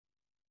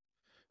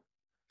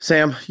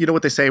Sam, you know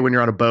what they say when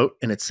you're on a boat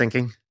and it's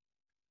sinking?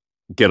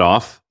 Get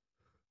off.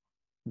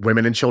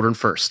 Women and children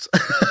first.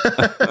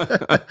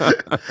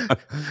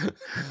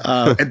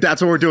 And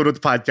that's what we're doing with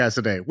the podcast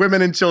today.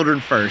 Women and children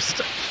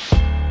first.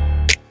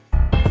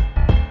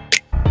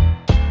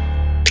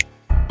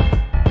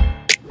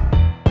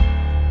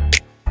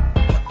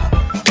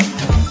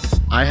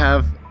 I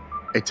have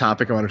a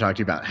topic I want to talk to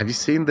you about. Have you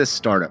seen this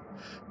startup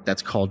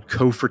that's called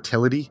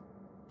Co-Fertility?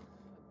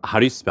 How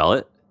do you spell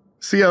it?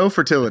 CO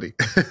Fertility.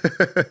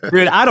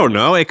 Dude, I don't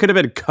know. It could have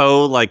been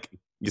like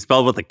you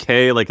spelled with a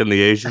K, like in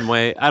the Asian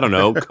way. I don't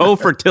know.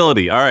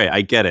 Co-fertility. All right,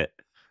 I get it.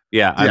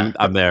 Yeah,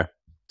 I'm there.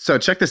 So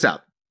check this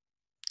out.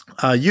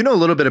 You know a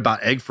little bit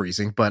about egg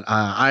freezing, but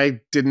I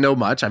didn't know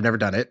much. I've never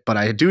done it, but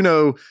I do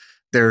know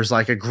there's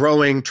like a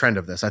growing trend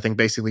of this. I think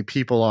basically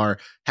people are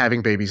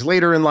having babies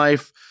later in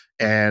life,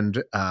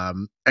 and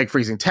egg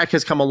freezing tech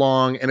has come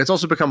along, and it's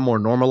also become more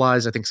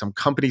normalized. I think some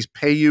companies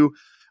pay you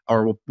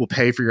or will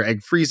pay for your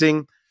egg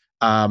freezing.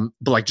 But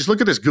like, just look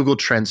at this Google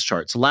Trends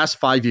chart. So last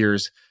 5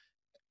 years,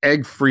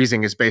 egg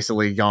freezing has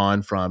basically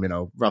gone from,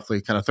 roughly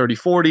kind of 30,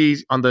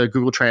 40 on the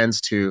Google Trends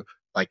to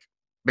like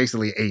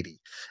basically 80.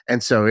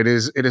 And so it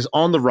is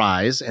on the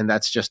rise. And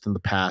that's just in the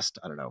past,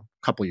 I don't know,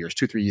 couple years,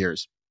 2-3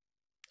 years.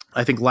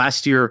 I think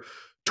last year,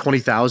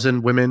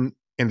 20,000 women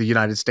in the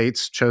United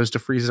States chose to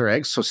freeze their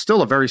eggs. So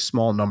still a very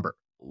small number.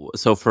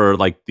 So for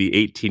like the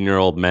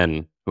 18-year-old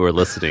men who are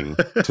listening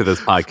to this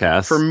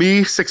podcast. For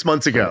me, 6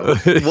 months ago,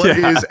 what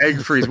is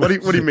egg freeze? What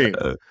do you mean?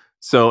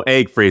 So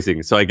egg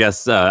freezing. So I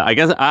guess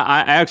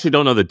I actually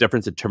don't know the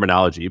difference in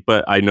terminology,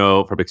 but I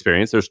know from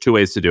experience there's two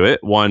ways to do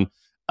it. One,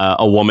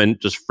 a woman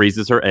just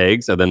freezes her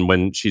eggs, and then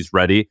when she's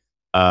ready,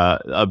 I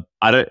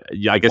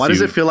guess. Why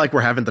does it feel like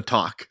we're having the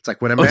talk? It's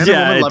like when a man and a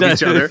woman love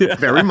each other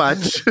very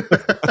much.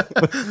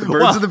 The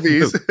birds and the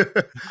bees.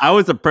 I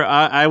was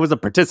a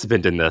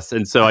participant in this,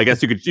 and so I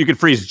guess you could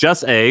freeze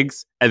just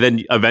eggs, and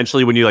then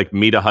eventually, when you like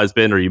meet a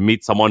husband or you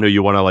meet someone who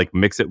you want to like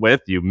mix it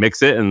with, you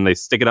mix it and they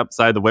stick it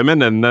upside the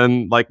women, and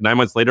then like 9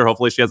 months later,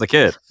 hopefully she has a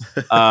kid.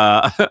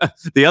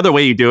 The other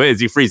way you do it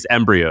is you freeze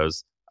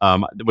embryos,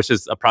 which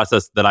is a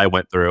process that I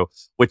went through,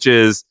 which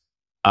is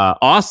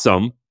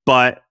awesome,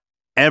 but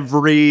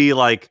every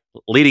like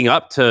leading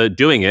up to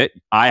doing it,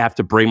 I have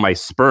to bring my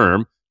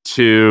sperm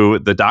to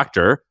the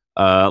doctor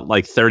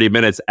like 30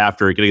 minutes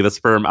after getting the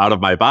sperm out of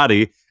my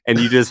body. And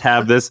you just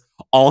have this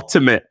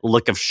ultimate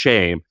look of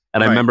shame.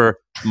 And I remember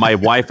my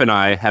wife and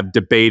I have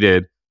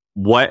debated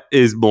what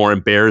is more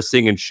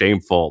embarrassing and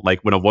shameful, like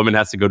when a woman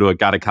has to go to a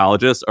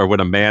gynecologist or when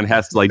a man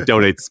has to like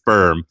donate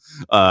sperm.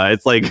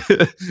 It's like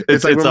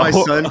it's like when my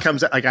son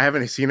comes out, like I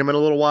haven't seen him in a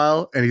little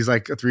while, and he's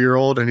like a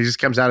 3-year-old, and he just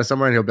comes out of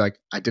somewhere and he'll be like,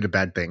 I did a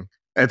bad thing.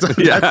 That's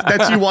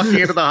you walking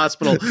into the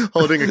hospital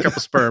holding a cup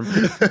of sperm.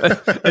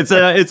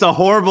 It's a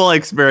horrible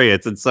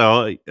experience. And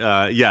so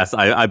yes,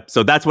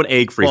 so that's what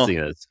egg freezing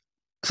is.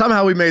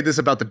 Somehow we made this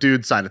about the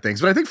dude side of things,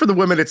 but I think for the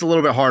women it's a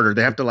little bit harder.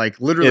 They have to like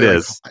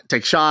literally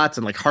take shots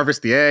and like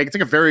harvest the egg. It's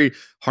like a very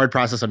hard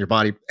process on your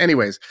body.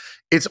 Anyways,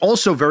 it's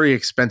also very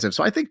expensive.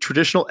 So I think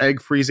traditional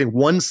egg freezing,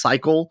 one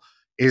cycle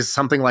is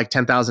something like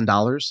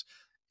 $10,000.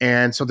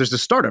 And so there's a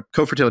startup,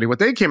 Co-Fertility. What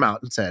they came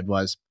out and said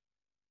was,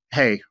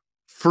 hey,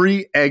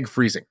 free egg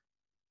freezing.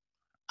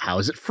 How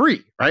is it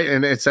free? Right.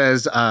 And it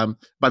says,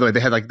 by the way,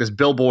 they had like this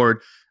billboard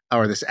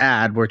or this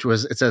ad,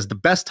 it says the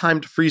best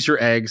time to freeze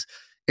your eggs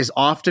is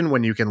often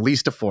when you can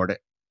least afford it.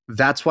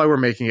 That's why we're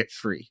making it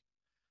free.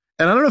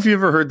 And I don't know if you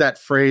ever heard that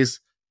phrase,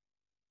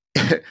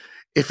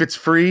 if it's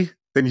free,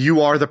 then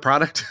you are the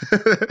product.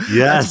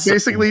 Yes. That's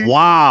basically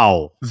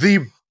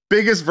the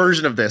biggest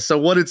version of this. So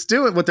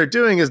what they're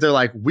doing is they're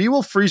like, we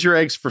will freeze your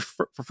eggs for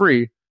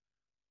free,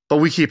 but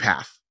we keep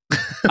half.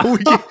 we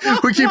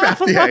keep half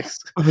the eggs.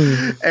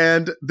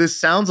 And this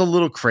sounds a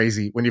little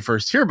crazy when you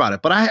first hear about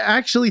it, but I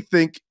actually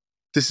think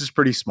this is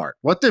pretty smart.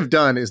 What they've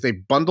done is they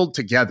bundled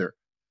together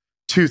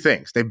two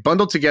things. They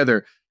bundled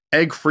together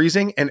egg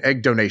freezing and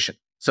egg donation.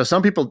 So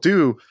some people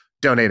do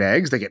donate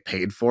eggs, they get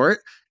paid for it,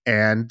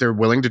 and they're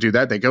willing to do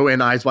that. They go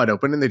in eyes wide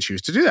open and they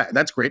choose to do that. And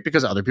that's great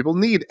because other people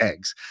need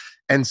eggs.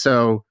 And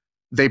so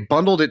they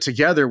bundled it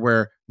together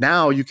where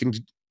now you can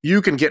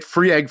get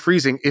free egg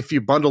freezing if you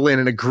bundle in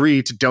and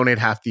agree to donate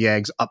half the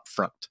eggs up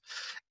front.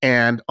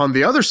 And on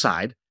the other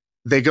side,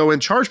 they go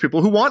and charge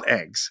people who want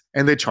eggs,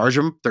 and they charge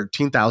them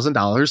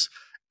 $13,000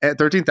 at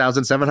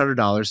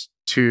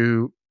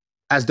 $13,700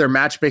 as their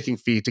matchmaking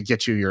fee to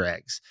get you your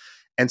eggs.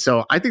 And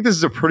so I think this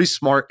is a pretty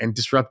smart and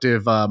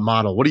disruptive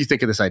model. What do you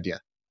think of this idea?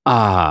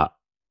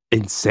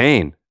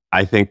 Insane.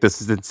 I think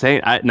this is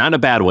insane. Not in a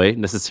bad way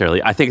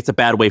necessarily. I think it's a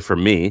bad way for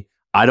me.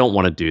 I don't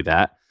want to do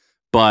that.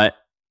 But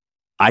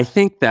I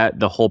think that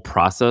the whole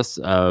process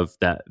of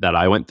that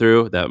I went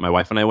through, that my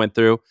wife and I went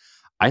through,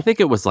 I think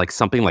it was like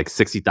something like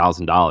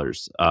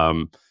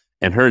 $60,000,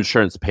 and her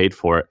insurance paid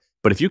for it.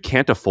 But if you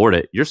can't afford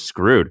it, you're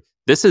screwed.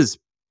 This is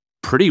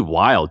pretty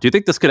wild. Do you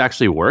think this could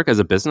actually work as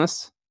a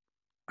business?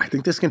 I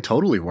think this can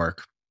totally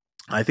work.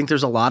 I think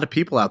there's a lot of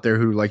people out there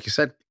who, like you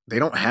said, they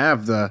don't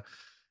have the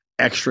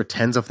extra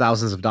tens of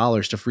thousands of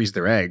dollars to freeze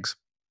their eggs.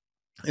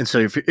 And so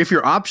if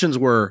your options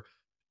were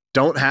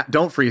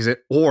don't freeze it,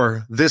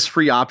 or this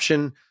free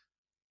option,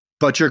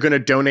 but you're going to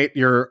donate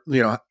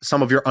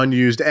some of your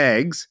unused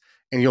eggs,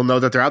 and you'll know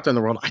that they're out there in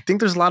the world. I think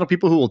there's a lot of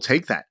people who will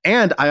take that.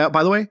 And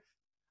by the way,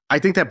 I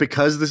think that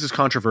because this is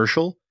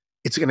controversial,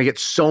 it's going to get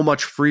so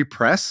much free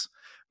press.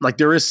 Like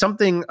there is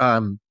something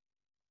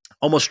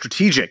almost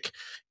strategic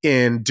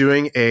in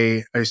doing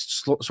a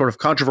sort of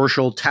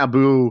controversial,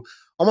 taboo,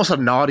 almost a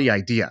naughty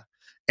idea.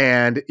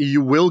 And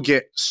you will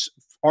get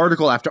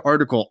article after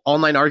article,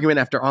 online argument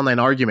after online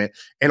argument.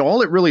 And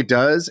all it really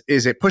does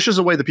is it pushes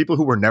away the people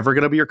who were never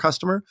going to be your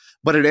customer,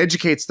 but it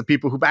educates the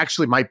people who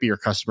actually might be your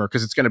customer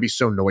because it's going to be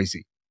so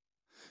noisy.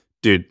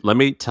 Dude, let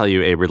me tell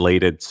you a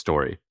related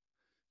story.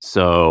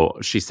 So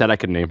she said I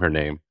could name her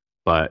name,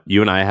 but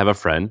you and I have a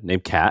friend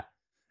named Kat.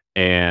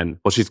 And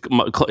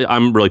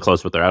I'm really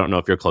close with her. I don't know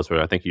if you're close with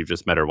her. I think you've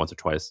just met her once or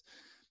twice.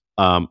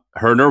 Her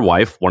and her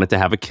wife wanted to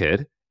have a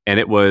kid,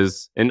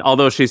 and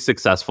although she's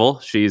successful,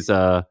 she's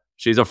a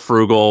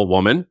frugal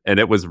woman, and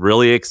it was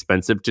really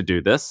expensive to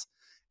do this.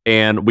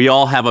 And we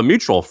all have a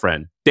mutual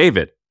friend,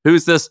 David,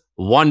 who's this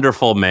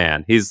wonderful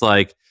man. He's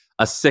like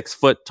a 6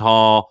 foot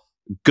tall,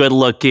 good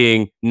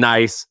looking,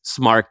 nice,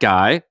 smart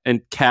guy.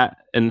 And Kat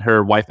and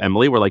her wife,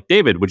 Emily, were like,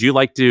 David, would you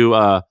like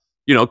to,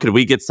 could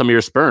we get some of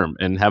your sperm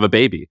and have a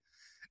baby?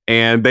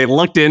 And they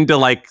looked into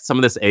like some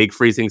of this egg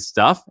freezing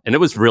stuff, and it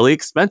was really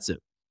expensive.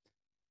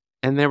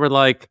 And they were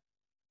like,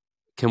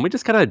 can we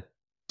just kind of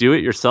do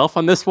it yourself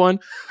on this one?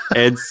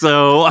 And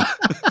so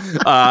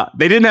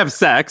they didn't have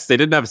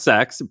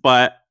sex,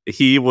 but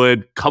he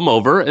would come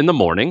over in the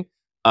morning,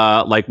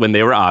 like when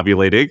they were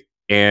ovulating,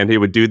 and he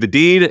would do the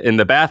deed in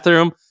the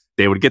bathroom.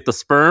 They would get the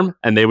sperm,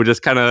 and they would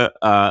just kind of,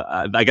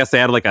 I guess they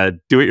had like a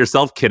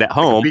do-it-yourself kit at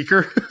home. Like a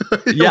beaker?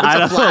 Yeah, I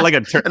don't know, like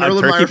a turkey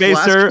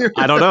baster.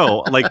 I don't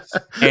know.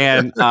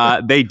 And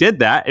they did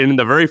that. And in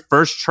the very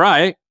first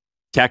try,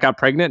 Kat got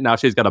pregnant. Now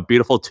she's got a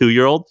beautiful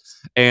 2-year-old.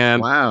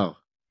 And wow,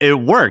 it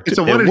worked.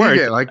 So what did he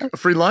get? Like a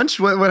free lunch?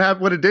 What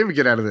happened? What did David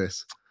get out of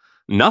this?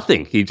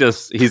 Nothing. He's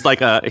like,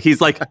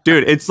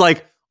 dude, it's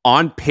like,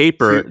 on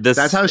paper,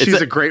 that's how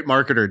she's a great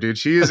marketer, dude.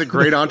 She is a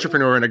great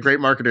entrepreneur and a great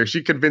marketer.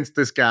 She convinced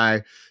this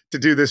guy to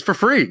do this for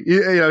free.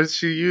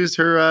 She used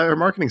her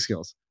marketing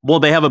skills. Well,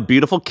 they have a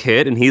beautiful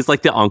kid, and he's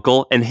like the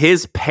uncle, and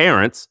his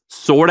parents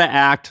sort of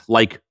act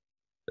like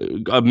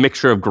a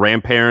mixture of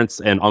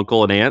grandparents and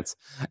uncle and aunts,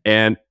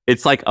 and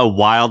it's like a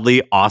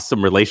wildly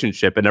awesome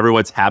relationship, and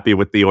everyone's happy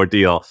with the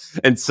ordeal.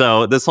 And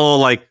so this whole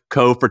like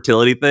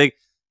co-fertility thing,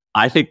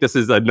 I think this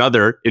is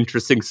another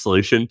interesting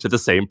solution to the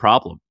same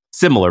problem.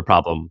 Similar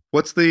problem.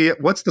 What's the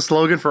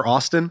slogan for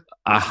Austin?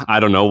 I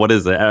don't know. What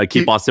is it?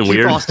 Keep Austin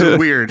weird. Keep Austin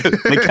weird.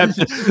 They kept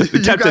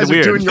it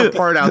weird. Are doing your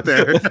part out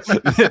there.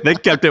 They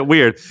kept it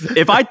weird.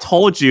 If I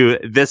told you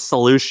this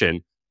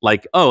solution,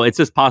 like, oh, it's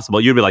just possible,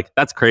 you'd be like,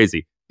 that's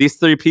crazy. These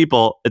 3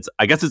 people,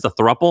 I guess it's a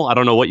throuple. I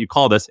don't know what you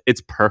call this.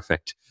 It's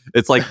perfect.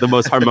 It's like the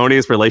most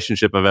harmonious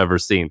relationship I've ever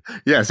seen.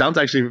 Yeah, it sounds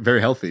actually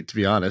very healthy, to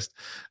be honest.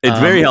 It's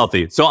very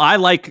healthy. So I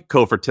like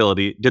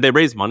co-fertility. Did they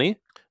raise money?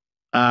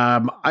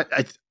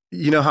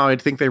 You know how I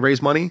think they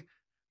raise money?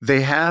 They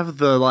have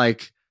the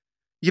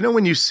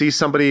when you see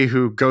somebody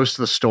who goes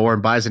to the store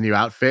and buys a new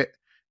outfit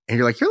and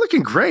you're like, you're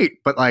looking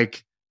great, but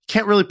like,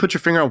 can't really put your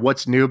finger on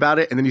what's new about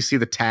it. And then you see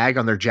the tag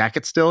on their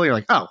jacket still. You're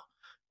like, oh,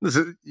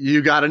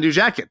 you got a new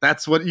jacket.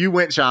 That's what you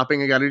went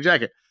shopping and got a new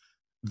jacket.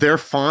 Their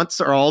fonts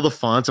are all the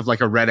fonts of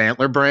like a Red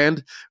Antler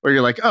brand where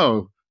you're like,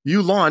 oh,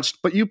 you launched,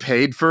 but you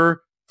paid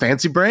for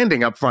fancy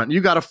branding up front.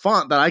 You got a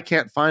font that I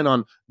can't find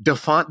on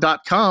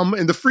defont.com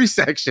in the free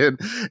section.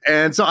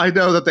 And so I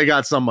know that they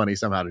got some money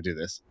somehow to do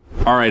this.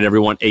 All right,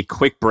 everyone, a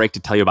quick break to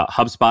tell you about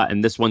HubSpot.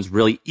 And this one's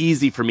really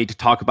easy for me to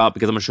talk about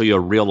because I'm going to show you a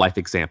real life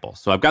example.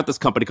 So I've got this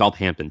company called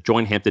Hampton,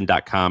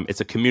 joinhampton.com. It's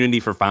a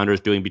community for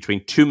founders doing between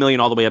 $2 million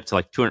all the way up to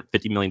like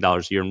 $250 million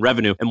a year in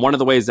revenue. And one of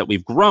the ways that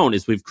we've grown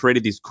is we've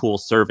created these cool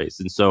surveys.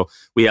 And so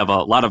we have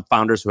a lot of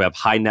founders who have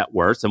high net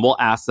worths, and we'll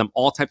ask them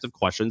all types of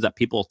questions that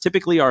people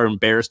typically are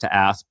embarrassed to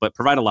ask, but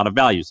provide a lot of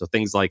value. So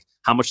things like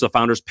how much the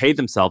founders pay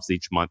themselves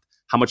each month,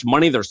 how much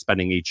money they're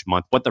spending each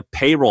month, what their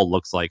payroll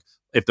looks like,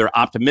 if they're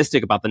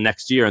optimistic about the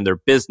next year and their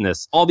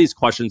business, all these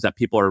questions that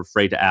people are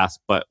afraid to ask,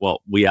 but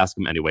well, we ask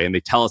them anyway, and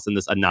they tell us in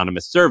this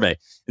anonymous survey.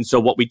 And so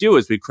what we do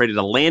is we created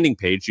a landing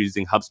page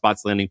using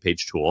HubSpot's landing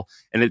page tool.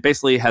 And it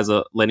basically has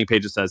a landing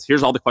page that says,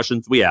 here's all the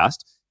questions we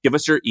asked. Give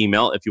us your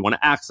email if you want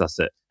to access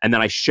it. And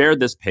then I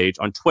shared this page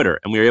on Twitter,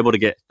 and we were able to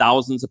get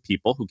thousands of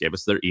people who gave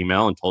us their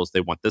email and told us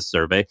they want this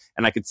survey.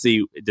 And I could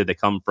see, did they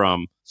come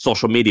from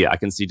social media? I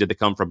can see, did they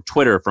come from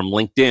Twitter, from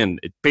LinkedIn,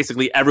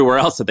 basically everywhere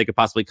else that they could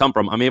possibly come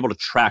from. I'm able to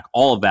track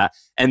all of that.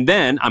 And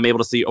then I'm able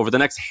to see over the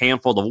next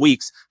handful of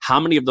weeks,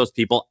 how many of those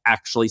people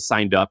actually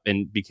signed up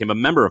and became a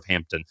member of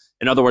Hampton.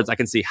 In other words, I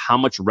can see how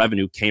much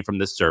revenue came from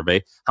this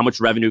survey, how much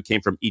revenue came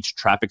from each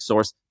traffic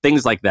source,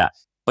 things like that.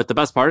 But the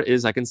best part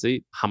is I can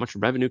see how much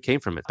revenue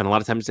came from it. And a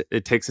lot of times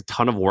it takes a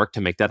ton of work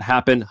to make that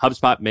happen.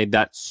 HubSpot made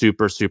that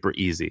super, super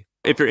easy.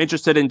 If you're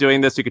interested in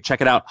doing this, you can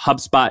check it out,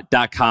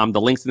 HubSpot.com.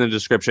 The link's in the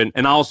description.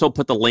 And I'll also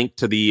put the link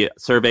to the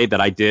survey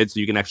that I did so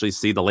you can actually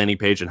see the landing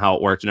page and how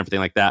it worked and everything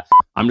like that.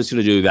 I'm just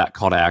going to do that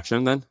call to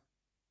action then.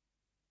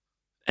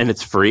 And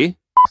it's free.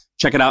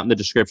 Check it out in the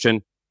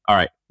description. All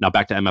right, now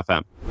back to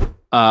MFM.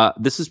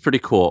 This is pretty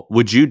cool.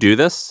 Would you do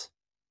this?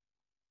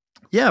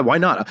 Yeah, why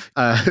not?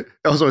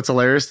 Also, it's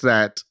hilarious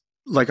that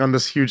like on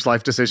this huge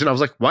life decision, I was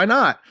like, why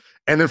not?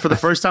 And then for the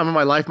first time in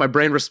my life, my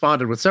brain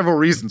responded with several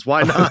reasons.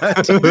 Why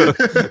not?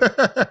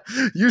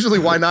 Usually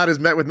why not is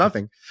met with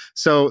nothing.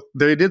 So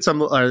they did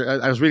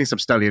I was reading some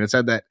study and it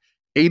said that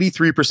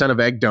 83% of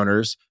egg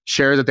donors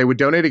share that they would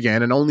donate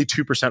again and only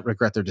 2%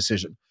 regret their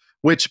decision,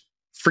 which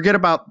forget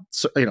about,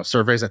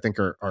 surveys I think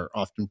are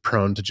often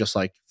prone to just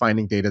like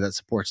finding data that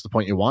supports the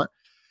point you want.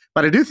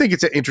 But I do think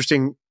it's an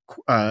interesting,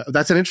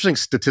 that's an interesting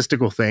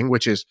statistical thing,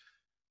 which is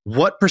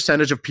what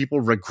percentage of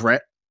people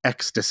regret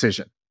X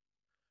decision?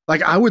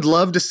 Like, I would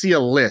love to see a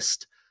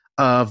list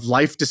of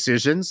life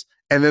decisions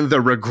and then the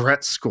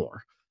regret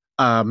score.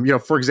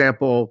 For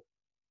example,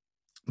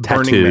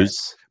 Burning Man.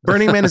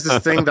 Burning Man is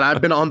this thing that I've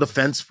been on the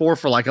fence for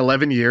like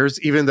 11 years,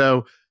 even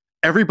though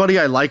everybody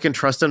I like and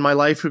trust in my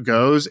life who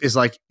goes is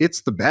like,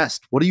 it's the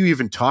best. What are you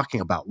even talking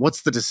about?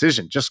 What's the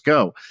decision? Just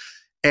go.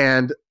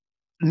 And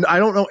I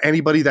don't know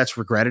anybody that's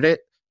regretted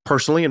it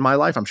personally in my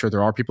life. I'm sure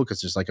there are people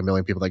because there's like a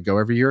million people that go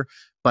every year.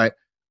 But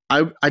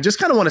I just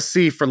kind of want to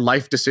see for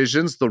life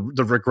decisions, the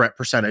regret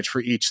percentage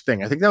for each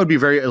thing. I think that would be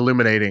very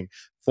illuminating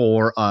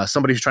for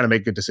somebody who's trying to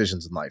make good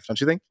decisions in life. Don't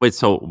you think? Wait,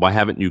 so why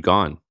haven't you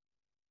gone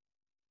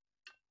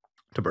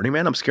to Burning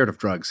Man? I'm scared of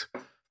drugs.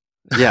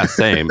 Yeah,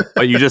 same.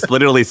 But you just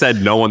literally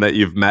said no one that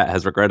you've met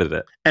has regretted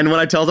it. And when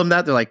I tell them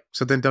that, they're like,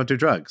 so then don't do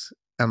drugs.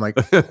 I'm like,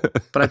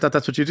 but I thought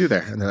that's what you do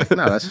there. And they're like,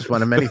 no, that's just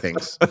one of many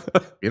things.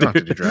 You don't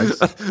have to do drugs.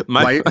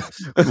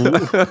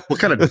 What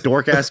kind of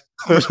dork ass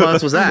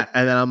response was that?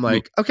 And then I'm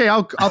like, okay,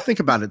 I'll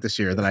think about it this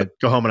year. Then I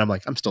go home and I'm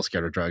like, I'm still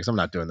scared of drugs. I'm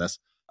not doing this.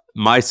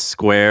 My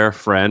square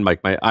friend, like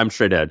I'm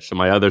straight edge. So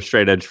my other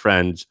straight edge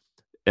friend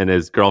and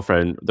his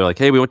girlfriend, they're like,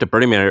 hey, we went to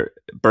Burning Man.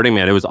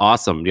 It was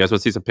awesome. You guys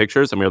want to see some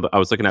pictures? I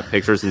was looking at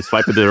pictures and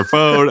swiping through their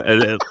phone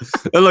and it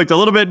looked a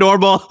little bit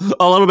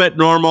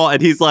normal.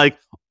 And he's like,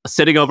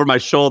 sitting over my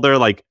shoulder,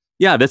 like,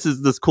 yeah, this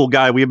is this cool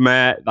guy we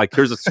met. Like,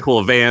 here's this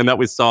cool van that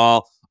we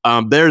saw.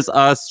 There's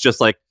us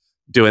just like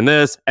doing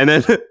this. And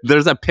then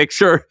there's a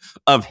picture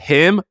of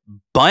him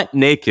butt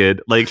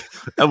naked, like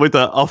with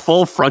a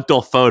full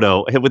frontal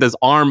photo with his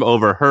arm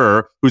over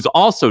her, who's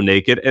also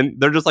naked. And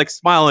they're just like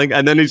smiling.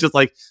 And then he's just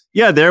like,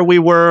 yeah, there we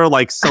were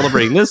like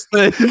celebrating this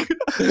thing.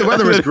 The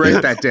weather was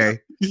great that day.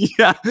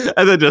 Yeah.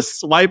 And then just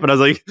swipe. And I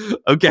was like,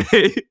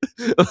 okay.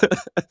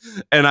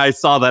 And I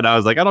saw that. And I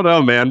was like, I don't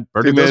know, man.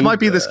 Dude, those might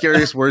be the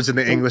scariest words in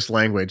the English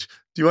language.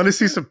 Do you want to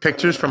see some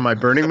pictures from my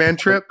Burning Man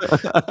trip?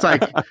 It's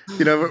like,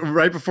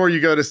 right before you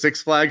go to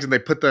Six Flags and they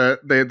put the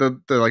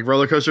like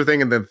roller coaster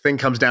thing and the thing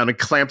comes down and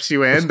clamps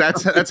you in.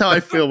 That's how I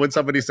feel when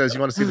somebody says you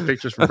want to see the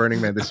pictures from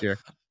Burning Man this year.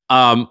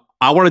 I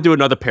want to do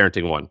another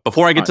parenting one.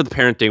 Before I get to the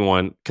parenting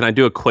one, can I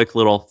do a quick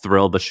little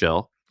thrill the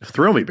shill?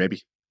 Thrill me,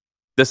 baby.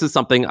 This is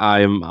something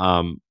I'm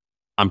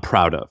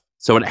proud of.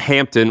 So in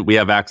Hampton, we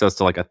have access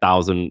to like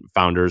 1,000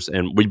 founders,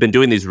 and we've been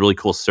doing these really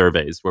cool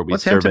surveys where we survey.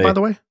 What's Hampton, by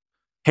the way?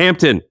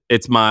 Hampton,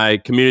 it's my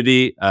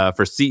community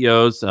for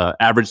CEOs,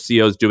 average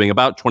CEOs doing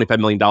about $25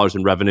 million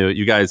in revenue.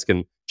 You guys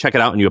can check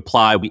it out and you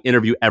apply. We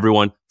interview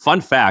everyone.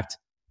 Fun fact,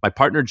 my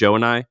partner Joe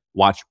and I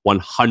watch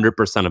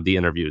 100% of the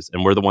interviews,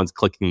 and we're the ones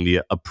clicking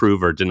the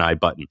approve or deny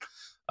button.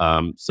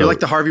 So you're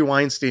like the Harvey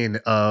Weinstein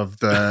of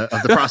the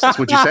process,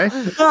 would you say?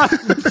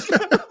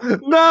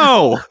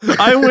 No,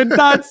 I would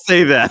not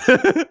say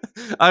that.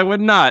 I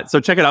would not. So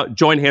check it out,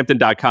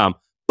 joinhampton.com.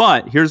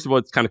 But here's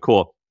what's kind of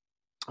cool.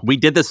 We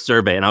did this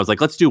survey and I was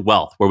like, let's do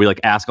wealth, where we like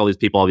ask all these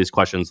people all these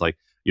questions like,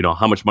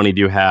 how much money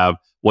do you have?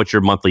 What's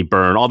your monthly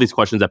burn? All these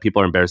questions that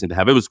people are embarrassing to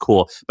have. It was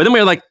cool. But then we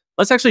were like,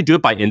 let's actually do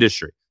it by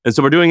industry. And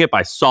so we're doing it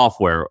by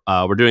software.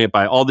 We're doing it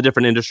by all the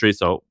different industries.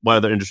 So what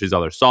other industries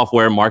are there?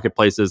 Software,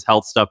 marketplaces,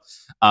 health stuff.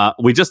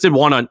 We just did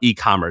one on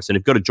e-commerce. And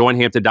if you go to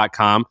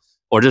joinhampton.com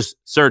or just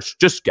search,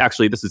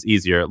 actually, this is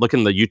easier. Look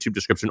in the YouTube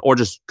description or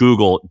just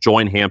Google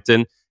Join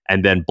Hampton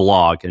and then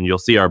blog. And you'll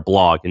see our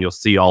blog and you'll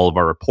see all of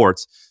our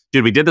reports.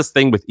 Dude, we did this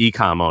thing with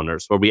e-com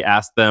owners where we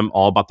asked them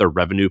all about their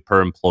revenue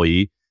per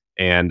employee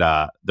and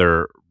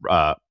their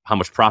how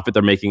much profit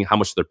they're making, how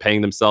much they're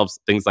paying themselves,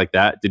 things like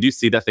that. Did you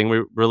see that thing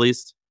we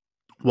released?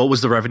 What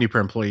was the revenue per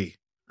employee?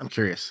 I'm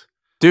curious.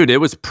 Dude, it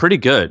was pretty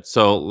good.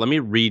 So let me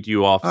read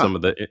you off some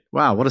of the...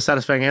 Wow, what a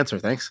satisfying answer.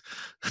 Thanks.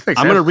 I'm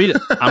going to read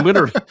it.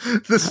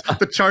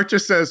 The chart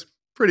just says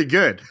pretty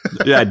good.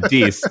 Yeah,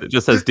 Dece. It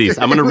just says Dece.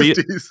 I'm going to read...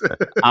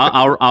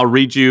 I'll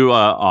read you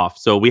off.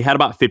 So we had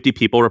about 50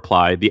 people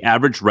reply. The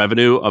average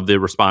revenue of the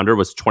responder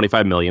was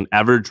 25 million.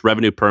 Average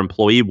revenue per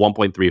employee,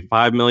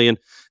 1.35 million.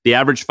 The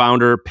average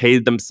founder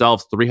paid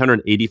themselves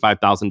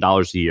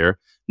 $385,000 a year.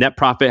 Net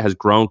profit has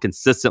grown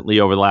consistently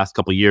over the last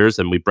couple of years,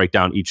 and we break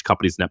down each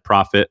company's net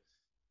profit.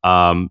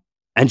 And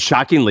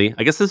shockingly,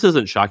 I guess this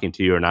isn't shocking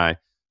to you and I,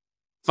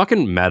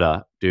 fucking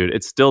Meta dude.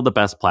 It's still the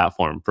best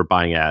platform for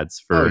buying ads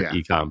for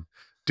ecomm.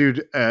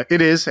 Dude,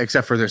 it is,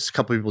 except for there's a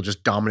couple people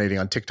just dominating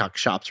on TikTok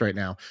shops right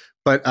now.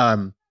 But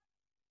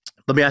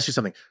let me ask you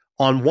something.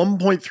 On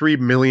 1.3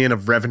 million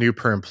of revenue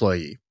per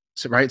employee,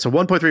 so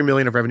 1.3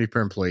 million of revenue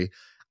per employee,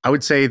 I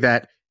would say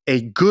that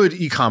a good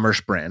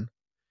e-commerce brand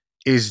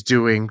is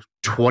doing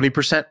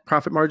 20%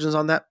 profit margins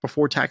on that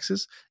before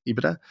taxes,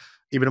 EBITDA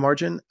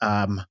margin.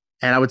 And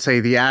I would say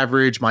the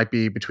average might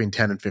be between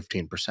 10 and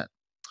 15%.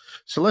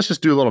 So let's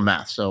just do a little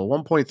math. So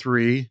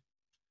 1.3,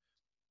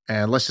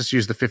 and let's just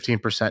use the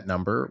 15%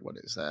 number. What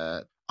is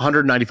that?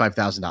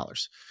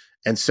 $195,000.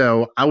 And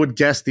so I would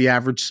guess the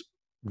average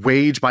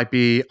wage might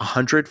be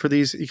 100 for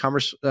these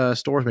e-commerce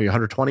stores, maybe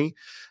 120.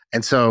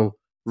 And so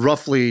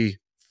roughly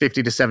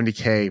 50 to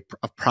 70K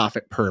of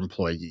profit per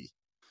employee.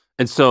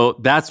 And so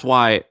that's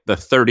why the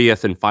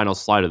 30th and final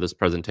slide of this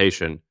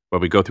presentation, where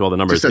we go through all the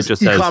numbers, it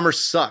just says e-commerce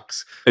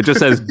sucks. It just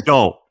says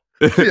don't.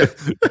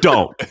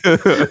 Don't.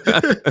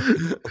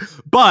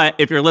 But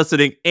if you're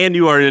listening and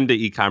you are into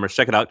e-commerce,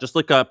 check it out. Just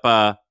look up,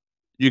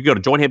 you can go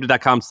to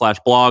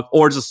joinhampton.com/blog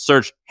or just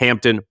search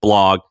Hampton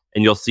blog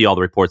and you'll see all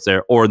the reports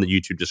there or in the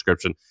YouTube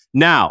description.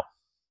 Now,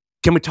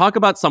 can we talk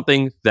about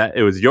something that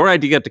it was your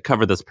idea to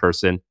cover this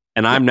person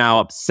and I'm now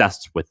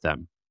obsessed with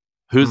them?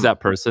 Who's that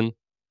person?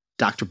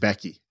 Dr.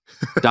 Becky.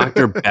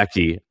 Dr.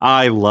 Becky.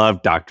 I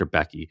love Dr.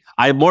 Becky.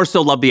 I more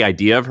so love the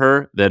idea of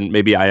her than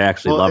maybe I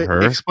actually love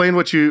her. Explain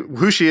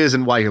who she is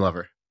and why you love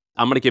her.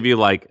 I'm going to give you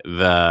like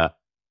the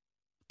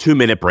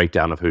 2-minute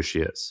breakdown of who she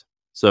is.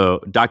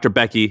 So Dr.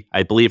 Becky,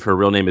 I believe her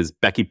real name is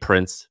Becky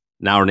Prince.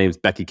 Now her name's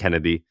Becky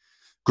Kennedy.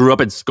 Grew up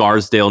in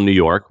Scarsdale, New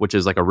York, which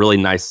is like a really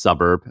nice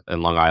suburb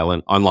in Long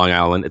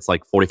Island. It's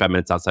like 45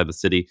 minutes outside the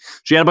city.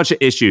 She had a bunch of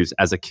issues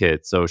as a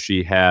kid. So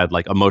she had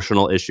like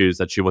emotional issues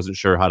that she wasn't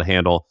sure how to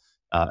handle.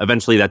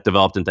 Eventually that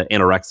developed into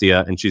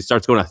anorexia and she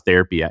starts going to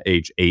therapy at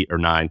age 8 or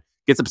 9,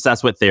 gets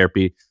obsessed with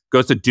therapy,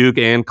 goes to Duke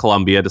and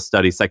Columbia to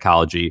study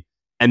psychology.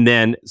 And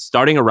then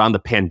starting around the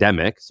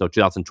pandemic, so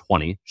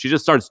 2020, she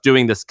just starts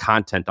doing this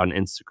content on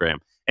Instagram.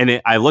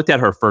 And I looked at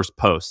her first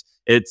post.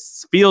 It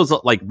feels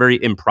like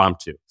very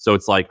impromptu. So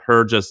it's like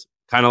her just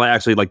kind of like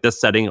actually like this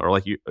setting or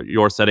like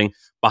your setting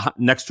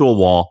next to a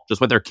wall, just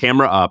with her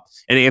camera up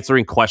and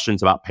answering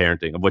questions about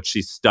parenting, of which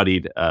she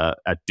studied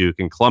at Duke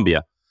and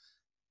Columbia.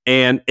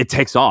 And it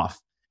takes off.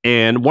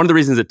 And one of the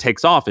reasons it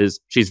takes off is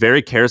she's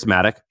very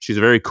charismatic. She's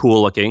very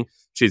cool looking.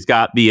 She's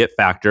got the it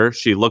factor.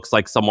 She looks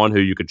like someone who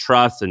you could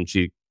trust and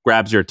she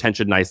grabs your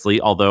attention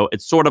nicely. Although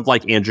it's sort of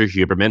like Andrew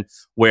Huberman,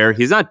 where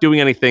he's not doing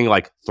anything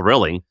like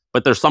thrilling,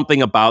 but there's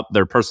something about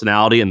their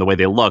personality and the way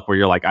they look where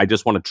you're like, I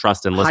just want to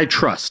trust and listen. High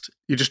trust.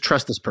 You just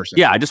trust this person.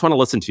 Yeah, I just want to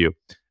listen to you.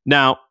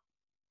 Now,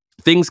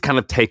 things kind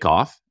of take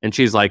off and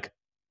she's like,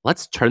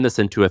 let's turn this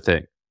into a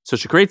thing. So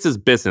she creates this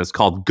business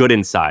called Good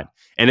Inside.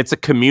 And it's a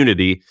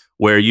community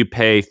where you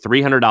pay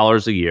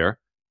 $300 a year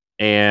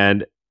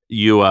and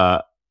you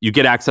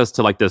get access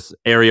to like this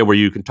area where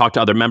you can talk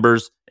to other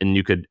members and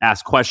you could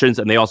ask questions.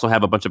 And they also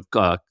have a bunch of,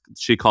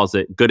 she calls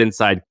it Good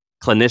Inside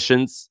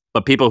clinicians,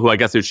 but people who I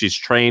guess who she's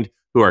trained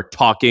who are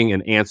talking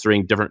and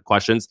answering different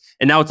questions.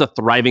 And now it's a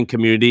thriving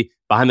community.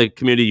 Behind the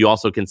community, you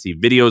also can see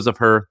videos of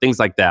her, things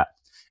like that.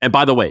 And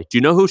by the way, do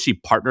you know who she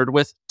partnered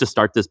with to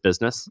start this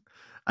business?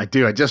 I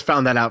do. I just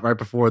found that out right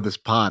before this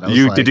pod.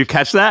 Did you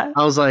catch that?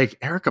 I was like,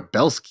 Erica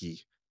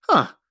Belsky.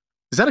 Huh.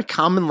 Is that a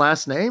common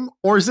last name?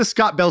 Or is this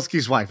Scott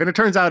Belsky's wife? And it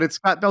turns out it's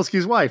Scott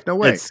Belsky's wife. No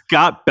way. It's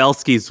Scott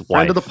Belsky's wife.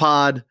 Friend of the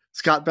pod,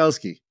 Scott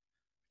Belsky.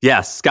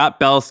 Yes, Scott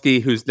Belsky,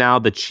 who's now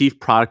the chief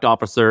product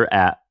officer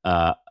at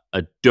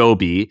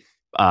Adobe.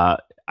 I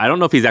don't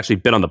know if he's actually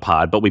been on the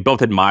pod, but we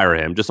both admire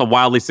him. Just a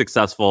wildly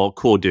successful,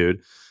 cool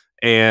dude.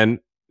 And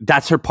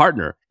that's her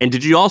partner. And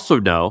did you also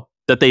know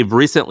that they've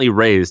recently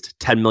raised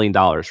 $10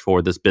 million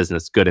for this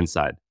business, Good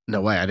Inside?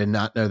 No way. I did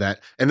not know that.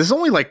 And this is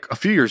only like a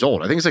few years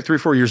old. I think it's like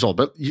 3-4 years old,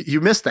 but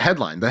you missed the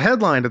headline. The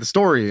headline of the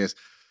story is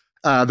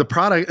their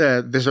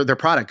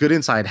product, Good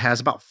Inside, has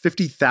about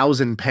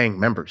 50,000 paying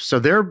members. So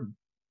their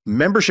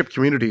membership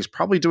community is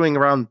probably doing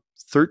around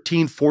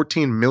 13,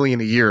 14 million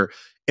a year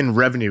in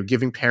revenue,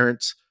 giving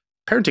parents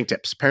parenting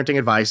tips, parenting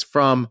advice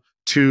from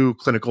to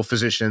clinical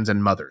physicians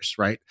and mothers,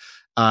 right?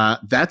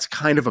 That's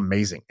kind of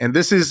amazing. And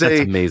this is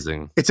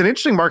amazing. It's an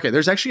interesting market.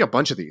 There's actually a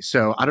bunch of these.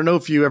 So I don't know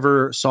if you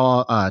ever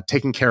saw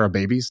Taking Care of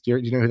Babies. Do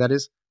you know who that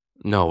is?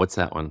 No, what's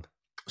that one?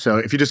 So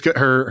if you just get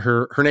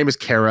her name is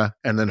Kara,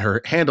 and then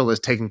her handle is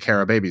Taking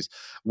Care of Babies.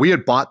 We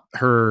had bought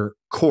her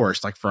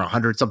course like for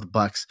 $100-something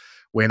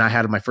when I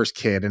had my first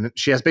kid, and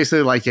she has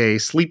basically like a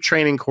sleep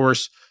training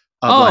course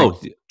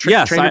of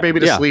train your baby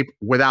to sleep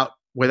without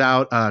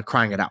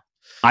crying it out.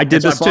 I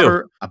did this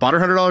too. I bought her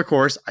 $100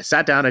 course. I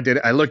sat down, I did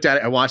it. I looked at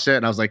it, I watched it,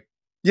 and I was like,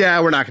 yeah,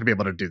 we're not going to be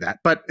able to do that.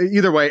 But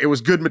either way, it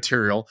was good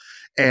material,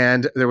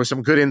 and there was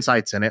some good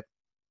insights in it.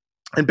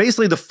 And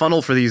basically, the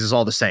funnel for these is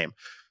all the same.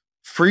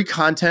 Free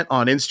content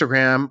on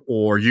Instagram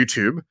or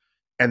YouTube.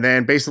 And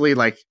then basically,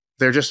 like,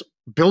 they're just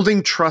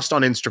building trust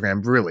on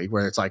Instagram, really,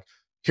 where it's like,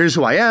 here's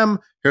who I am.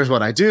 Here's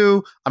what I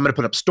do. I'm going to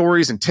put up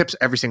stories and tips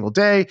every single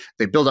day.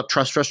 They build up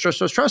trust.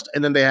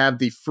 And then they have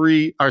the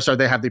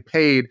they have the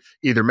paid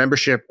either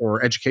membership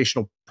or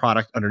educational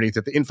product underneath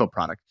it, the info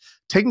product.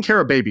 Taking Care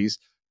of Babies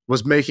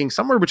was making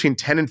somewhere between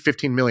 $10 and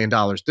 $15 million.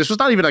 This was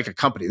not even like a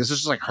company. This is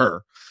just like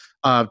her.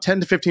 $10 to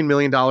 $15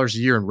 million a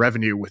year in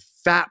revenue with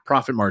fat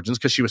profit margins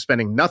because she was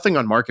spending nothing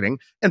on marketing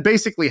and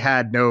basically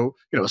had no,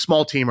 a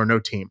small team or no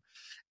team.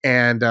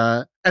 And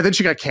then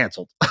she got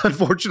canceled.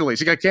 Unfortunately,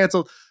 she got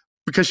canceled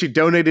because she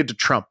donated to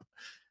Trump,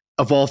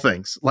 of all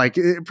things. Like,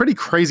 pretty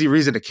crazy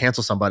reason to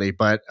cancel somebody.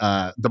 But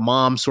the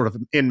mom sort of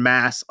en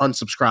masse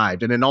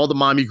unsubscribed. And in all the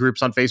mommy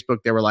groups on Facebook,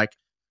 they were like,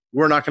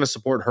 we're not going to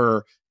support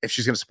her if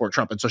she's going to support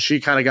Trump. And so she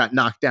kind of got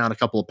knocked down a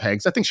couple of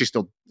pegs. I think she's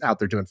still out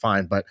there doing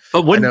fine. But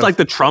wouldn't like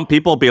the Trump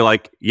people be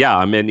like, yeah,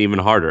 I'm in even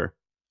harder?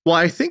 Well,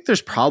 I think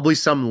there's probably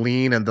some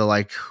lean in the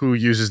like who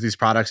uses these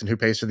products and who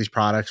pays for these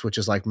products, which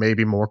is like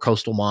maybe more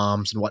coastal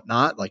moms and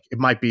whatnot. Like it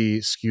might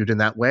be skewed in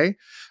that way.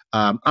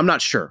 I'm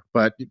not sure,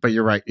 but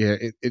you're right. Yeah,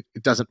 it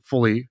doesn't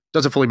fully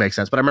make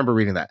sense. But I remember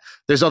reading that.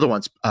 There's other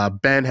ones.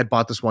 Ben had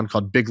bought this one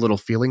called Big Little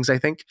Feelings, I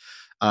think.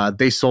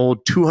 They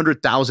sold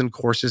 200,000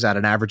 courses at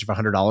an average of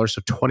 $100,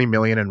 so 20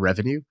 million in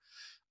revenue.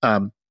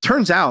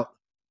 Turns out,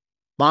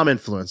 mom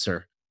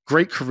influencer,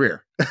 great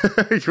career.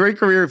 Great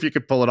career if you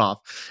could pull it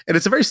off. And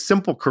it's a very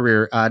simple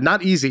career,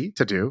 not easy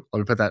to do. Let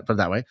me put it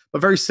that way,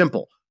 but very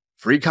simple.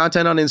 Free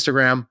content on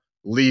Instagram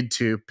lead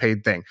to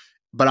paid thing.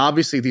 But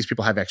obviously these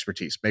people have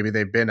expertise. Maybe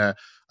they've been a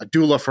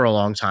doula for a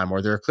long time,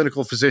 or they're a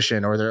clinical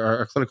physician, or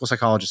they're a clinical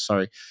psychologist.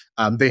 Sorry.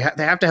 They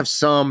have to have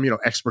some,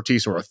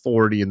 expertise or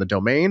authority in the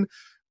domain.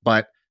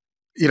 But,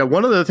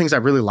 one of the things I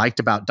really liked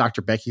about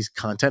Dr. Becky's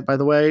content, by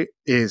the way,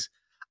 is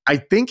I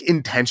think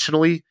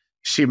intentionally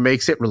she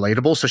makes it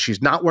relatable. So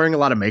she's not wearing a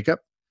lot of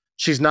makeup.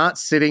 She's not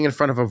sitting in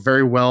front of a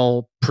very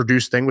well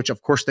produced thing, which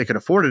of course they could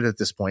afford it at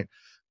this point,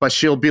 but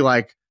she'll be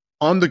like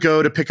on the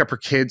go to pick up her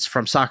kids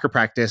from soccer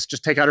practice,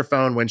 just take out her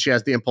phone when she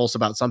has the impulse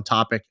about some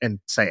topic and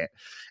say it.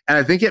 And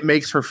I think it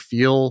makes her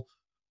feel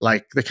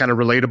like the kind of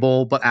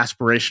relatable but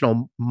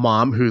aspirational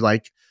mom who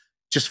like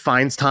just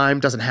finds time,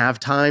 doesn't have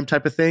time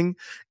type of thing.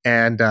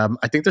 And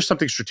I think there's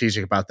something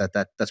strategic about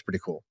that's pretty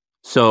cool.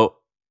 So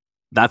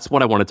that's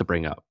what I wanted to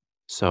bring up.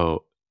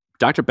 So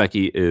Dr.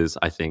 Becky is,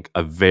 I think,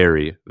 a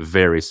very,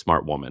 very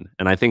smart woman.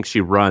 And I think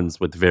she runs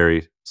with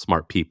very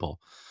smart people.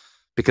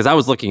 Because I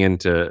was looking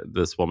into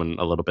this woman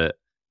a little bit,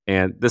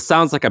 and this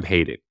sounds like I'm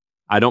hating.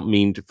 I don't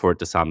mean for it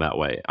to sound that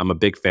way. I'm a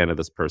big fan of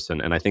this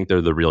person, and I think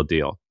they're the real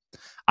deal.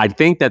 I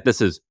think that this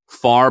is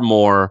far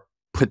more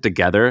put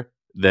together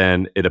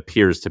than it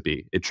appears to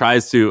be. It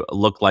tries to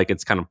look like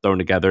it's kind of thrown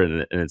together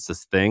and it's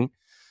this thing.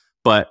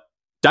 But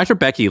Dr.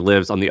 Becky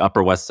lives on the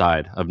Upper West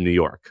Side of New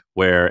York,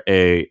 where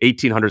a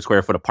 1,800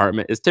 square foot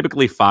apartment is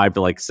typically $5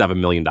 to like $7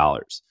 million.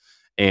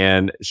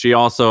 And she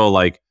also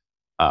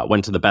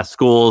went to the best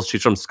schools.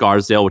 She's from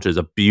Scarsdale, which is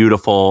a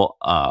beautiful,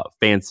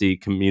 fancy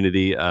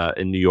community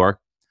in New York.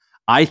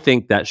 I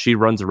think that she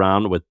runs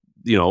around with,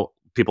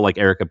 people like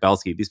Erica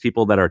Belsky, these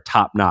people that are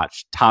top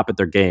notch, top at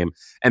their game.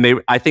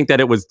 And I think that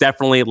it was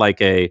definitely like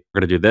we're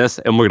going to do this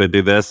and we're going to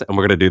do this and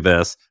we're going to do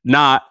this.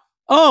 Not,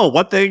 oh,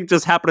 one thing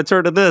just happened to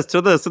turn to this, to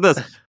this, to this.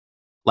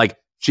 Like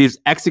she's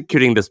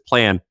executing this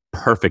plan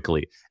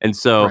perfectly. And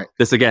so right.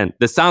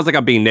 This sounds like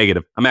I'm being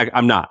negative.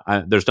 I'm not.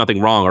 There's nothing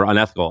wrong or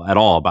unethical at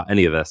all about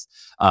any of this.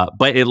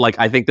 But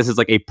I think this is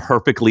like a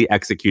perfectly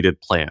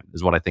executed plan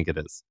is what I think it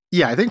is.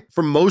 Yeah, I think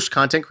for most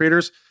content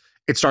creators,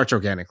 it starts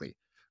organically,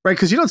 right?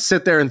 Because you don't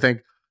sit there and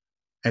think,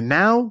 and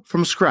now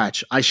from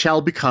scratch, I shall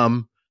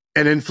become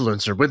an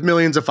influencer with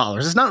millions of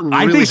followers. It's not really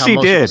I think how she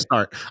most did. People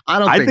start.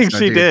 I think so,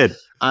 she dude. did.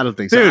 I don't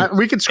think dude, so.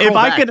 We could scroll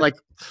back.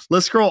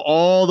 Let's scroll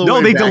all the way.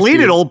 No, they back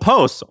deleted to old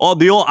posts.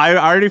 I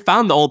already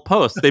found the old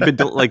posts. They've been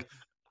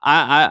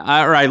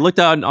I looked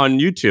on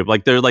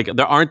YouTube.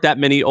 There aren't that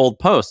many old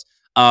posts.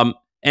 And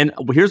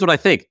here's what I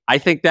think. I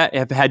think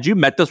that had you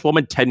met this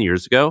woman 10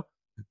 years ago,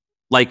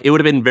 it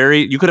would have been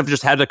you could have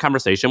just had a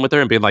conversation with her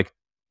and been like,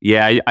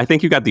 yeah, I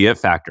think you got the it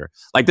factor.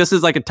 This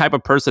is like a type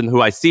of person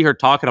who I see her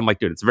talk and I'm like,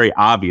 dude, it's very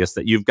obvious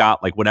that you've got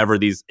whatever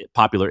these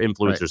popular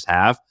influencers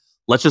have.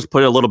 Let's just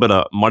put a little bit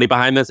of money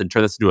behind this and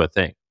turn this into a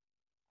thing.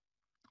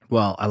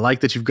 Well, I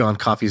like that you've gone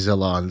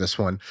CoffeeZilla on this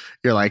one.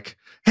 You're like,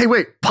 hey,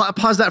 wait,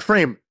 pause that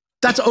frame.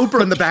 That's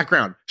Oprah in the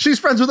background. She's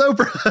friends with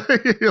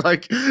Oprah. You're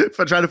like, if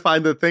I try to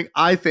find the thing,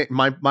 I think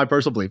my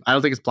personal belief, I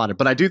don't think it's plotted,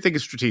 but I do think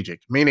it's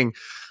strategic. Meaning,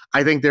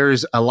 I think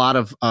there's a lot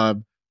of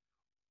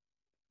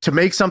to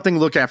make something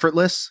look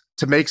effortless,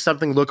 to make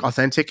something look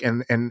authentic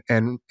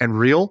and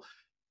real.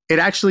 It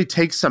actually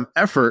takes some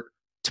effort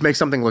to make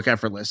something look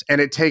effortless, and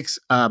it takes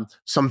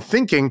some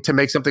thinking to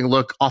make something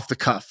look off the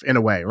cuff in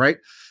a way, right?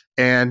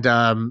 And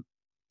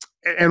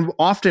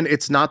often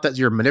it's not that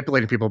you're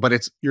manipulating people,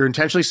 but you're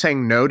intentionally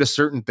saying no to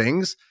certain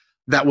things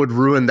that would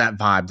ruin that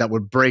vibe, that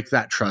would break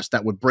that trust,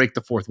 that would break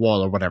the fourth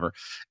wall or whatever.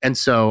 And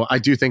so I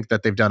do think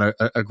that they've done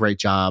a great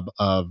job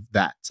of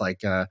that. It's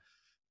like,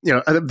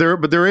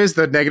 there is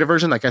the negative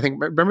version. I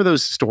think, remember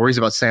those stories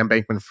about Sam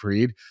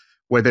Bankman-Fried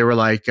where they were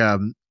like,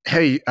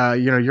 hey,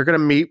 you're going to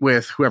meet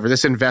with whoever,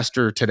 this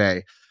investor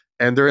today.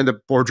 And they're in the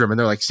boardroom and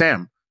they're like,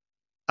 Sam,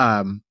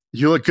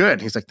 you look good.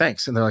 And he's like,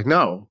 thanks. And they're like,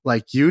 no,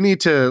 like you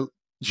need to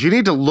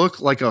look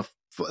like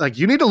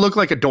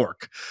a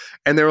dork.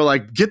 And they were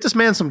like, get this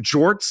man some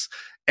jorts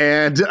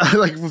and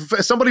like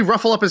somebody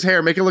ruffle up his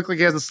hair, make it look like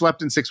he hasn't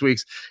slept in 6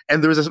 weeks.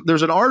 And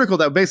there's an article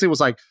that basically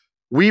was like,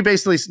 we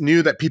basically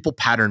knew that people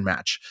pattern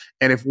match.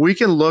 And if we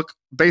can look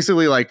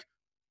basically like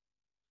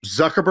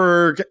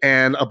Zuckerberg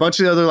and a bunch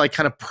of the other like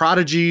kind of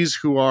prodigies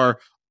who are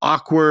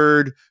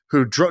awkward,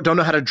 who don't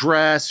know how to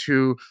dress,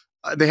 who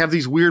they have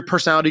these weird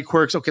personality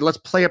quirks. Okay, let's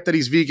play up that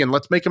he's vegan.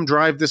 Let's make him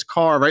drive this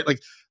car, right?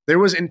 Like there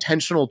was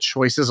intentional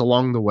choices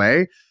along the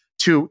way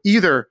to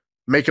either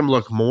make him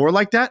look more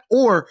like that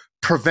or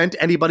prevent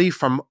anybody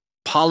from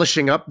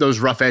polishing up those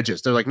rough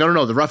edges. They're like,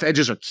 no, the rough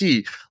edges are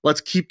key.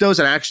 Let's keep those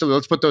and actually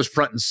let's put those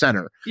front and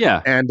center.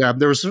 Yeah. And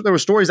there were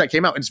stories that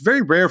came out. It's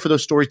very rare for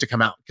those stories to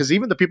come out because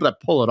even the people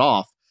that pull it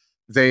off,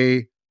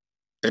 they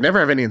never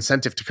have any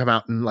incentive to come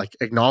out and like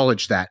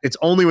acknowledge that. It's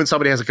only when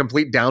somebody has a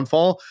complete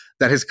downfall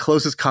that his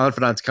closest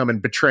confidants come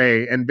and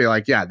betray and be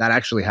like, yeah, that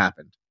actually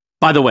happened.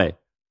 By the way,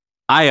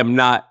 I am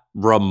not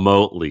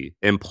remotely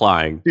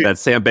implying that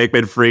Sam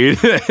Bankman-Fried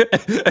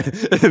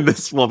and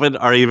this woman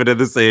are even in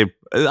the same.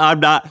 I'm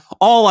not.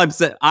 All I'm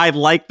saying, I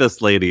like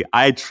this lady.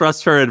 I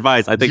trust her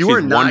advice. I think she's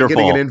wonderful. You are not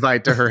getting an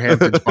invite to her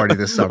Hamptons party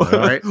this summer,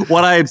 all right?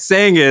 What I'm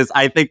saying is,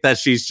 I think that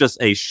she's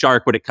just a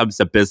shark when it comes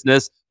to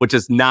business, which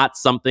is not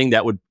something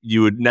that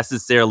you would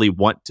necessarily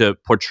want to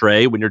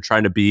portray when you're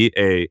trying to be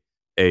a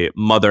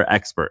mother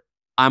expert.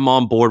 I'm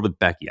on board with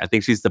Becky. I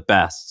think she's the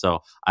best,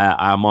 so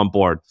I'm on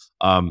board.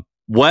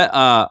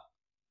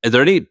 Is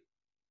there any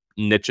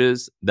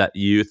niches that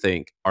you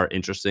think are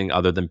interesting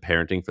other than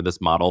parenting for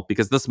this model?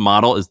 Because this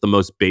model is the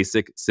most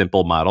basic,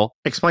 simple model.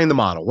 Explain the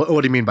model. What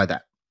do you mean by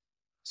that?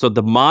 So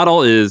the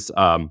model is,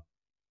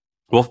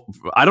 well,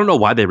 I don't know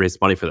why they raise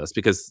money for this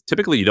because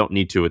typically you don't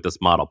need to with this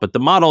model. But the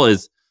model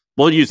is,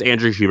 we'll use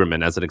Andrew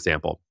Huberman as an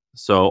example.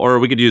 So, or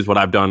we could use what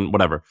I've done,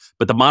 whatever.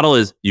 But the model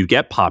is you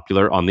get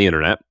popular on the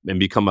internet and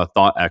become a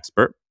thought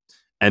expert.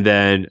 And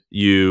then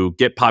you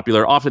get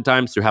popular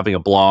oftentimes through having a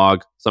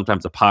blog,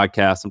 sometimes a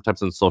podcast,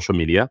 sometimes on social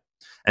media.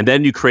 And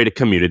then you create a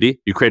community.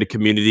 You create a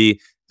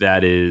community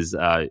that is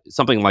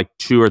something like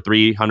 $200 or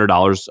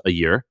 $300 a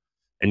year.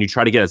 And you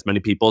try to get as many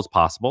people as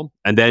possible.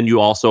 And then you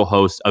also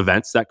host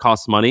events that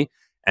cost money.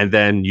 And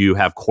then you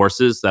have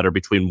courses that are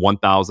between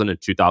 $1,000 and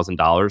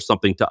 $2,000,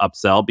 something to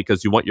upsell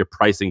because you want your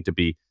pricing to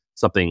be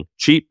something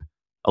cheap,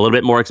 a little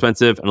bit more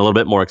expensive, and a little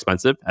bit more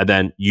expensive. And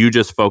then you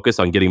just focus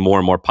on getting more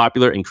and more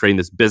popular and creating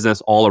this business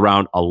all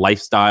around a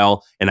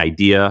lifestyle, an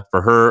idea.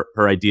 For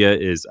her idea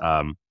is,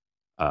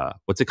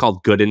 what's it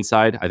called? Good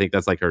Inside. I think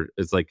that's like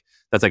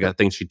that's like a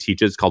thing she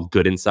teaches called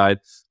Good Inside.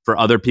 For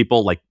other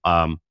people, like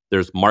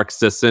there's Mark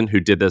Sisson who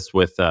did this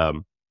with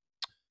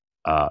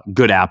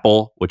Good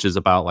Apple, which is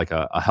about like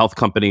a health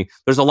company.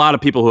 There's a lot of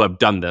people who have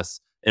done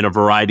this in a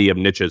variety of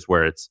niches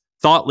where it's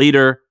thought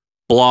leader,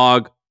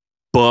 blog,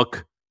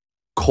 book,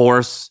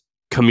 course,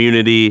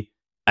 community,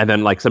 and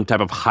then like some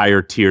type of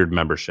higher tiered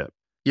membership.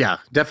 Yeah,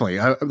 definitely.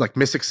 Like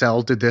Miss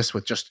Excel did this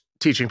with just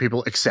teaching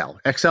people Excel.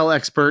 Excel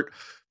expert,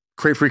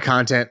 create free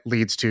content,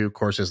 leads to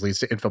courses, leads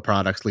to info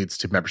products, leads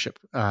to membership.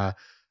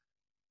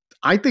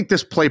 I think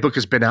this playbook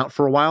has been out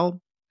for a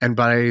while. And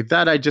by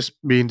that, I just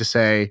mean to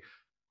say,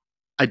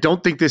 I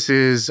don't think this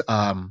is,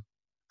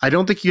 I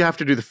don't think you have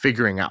to do the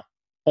figuring out.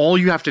 All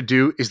you have to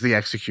do is the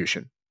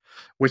execution,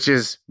 which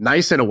is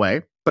nice in a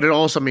way, but it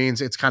also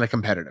means it's kind of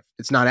competitive.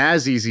 It's not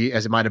as easy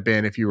as it might have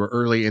been if you were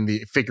early in the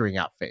figuring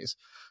out phase,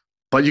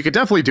 but you could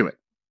definitely do it.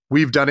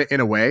 We've done it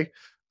in a way.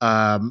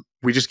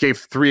 We just gave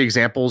 3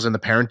 examples in the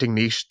parenting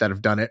niche that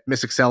have done it.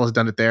 Miss Excel has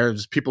done it there.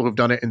 There's people who've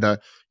done it in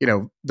the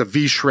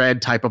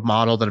V-Shred type of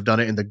model that have done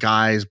it in the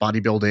guys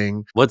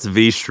bodybuilding. What's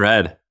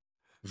V-Shred?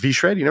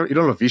 V-Shred? You don't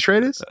know what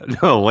V-Shred is?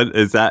 No, what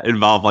does that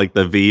involve? Like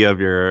the V of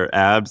your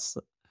abs?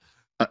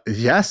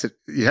 Yes,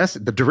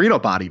 the Dorito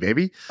body,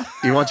 baby.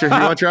 You want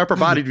your upper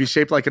body to be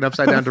shaped like an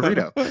upside down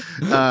Dorito.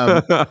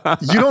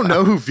 You don't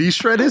know who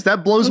V-Shred is?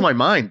 That blows my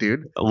mind,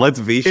 dude. Let's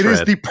V-Shred. It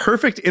is the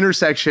perfect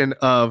intersection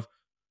of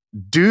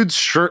dudes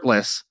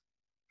shirtless,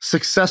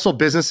 successful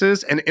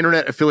businesses, and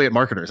internet affiliate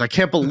marketers. I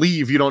can't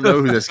believe you don't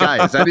know who this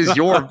guy is.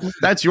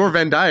 That's your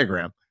Venn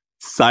diagram.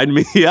 Sign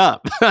me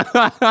up.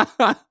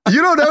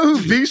 You don't know who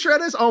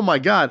V-Shred is? Oh my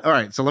God. All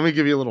right. So let me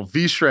give you a little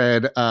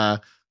V-Shred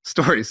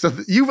story. So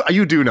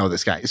you do know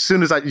this guy. As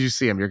soon as you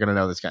see him, you're going to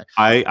know this guy.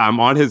 I'm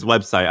on his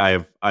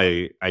website.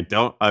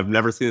 I've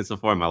never seen this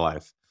before in my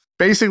life.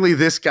 Basically,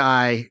 this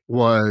guy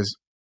was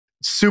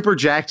super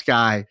jacked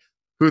guy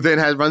who then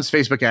runs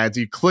Facebook ads.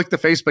 You click the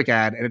Facebook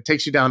ad and it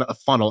takes you down a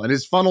funnel. And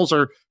his funnels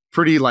are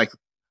pretty like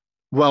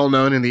well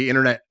known in the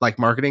internet like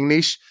marketing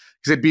niche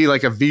because it'd be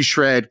like a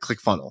V-Shred click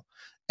funnel.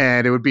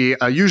 And it would be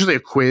usually a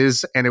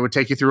quiz, and it would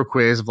take you through a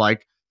quiz of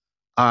like,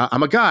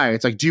 I'm a guy.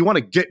 It's like, do you want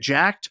to get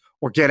jacked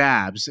or get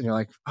abs? And you're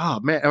like, oh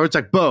man. Or it's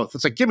like both.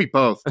 It's like, give me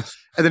both. And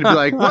then it'd be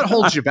like, what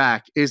holds you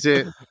back? Is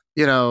it,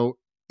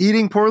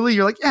 eating poorly?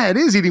 You're like, yeah, it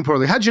is eating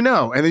poorly. How'd you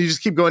know? And then you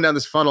just keep going down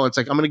this funnel. It's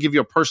like, I'm going to give you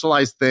a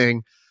personalized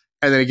thing.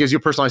 And then it gives you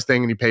a personalized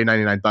thing and you pay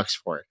 $99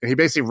 for it. And he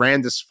basically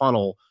ran this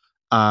funnel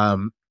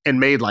and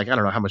made like, I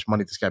don't know how much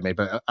money this guy made,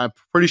 but I'm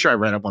pretty sure I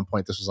read at one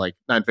point this was like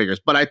 9 figures.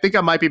 But I think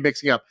I might be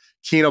mixing up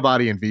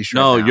Kinobody and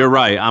V-Shred. No, now. You're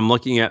right. I'm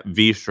looking at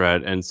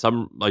V-Shred and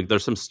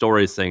there's some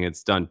stories saying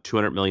it's done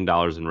 $200 million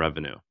in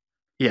revenue.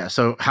 Yeah.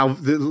 So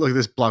look at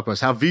this blog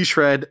post, how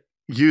V-Shred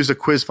used a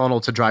quiz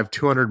funnel to drive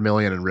 200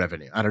 million in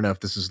revenue. I don't know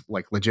if this is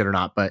like legit or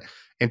not, but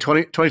in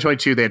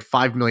 2022, they had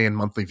 5 million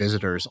monthly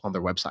visitors on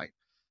their website.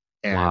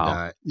 And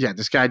wow.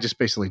 This guy just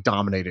basically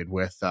dominated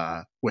with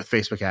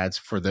Facebook ads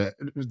for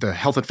the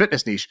health and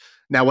fitness niche.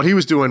 Now, what he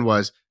was doing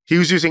was he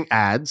was using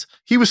ads.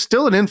 He was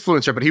still an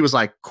influencer, but he was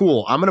like,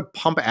 cool, I'm going to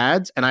pump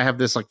ads. And I have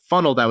this like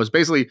funnel that was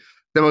basically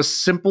the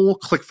most simple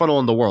click funnel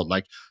in the world.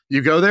 Like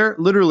you go there,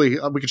 literally,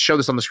 we could show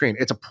this on the screen.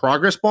 It's a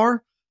progress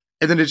bar.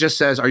 And then it just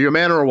says, are you a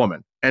man or a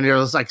woman? And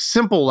there's like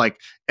simple, like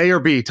A or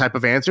B type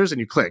of answers. And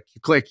you click.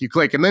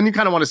 And then you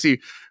kind of want to see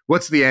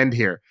what's the end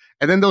here.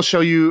 And then they'll show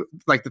you,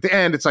 like at the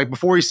end, it's like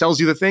before he sells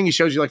you the thing, he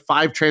shows you like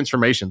 5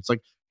 transformations. Like,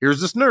 here's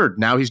this nerd.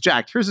 Now he's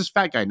jacked. Here's this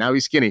fat guy. Now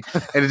he's skinny.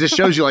 And it just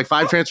shows you like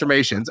 5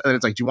 transformations. And then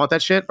it's like, do you want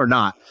that shit or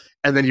not?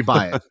 And then you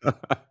buy it.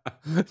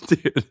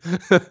 Dude,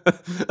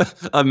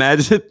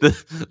 imagine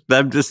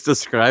them just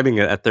describing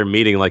it at their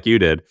meeting like you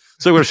did.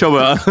 So we're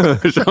going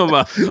to show them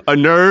a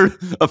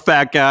nerd, a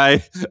fat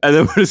guy, and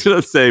then we're just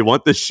going to say,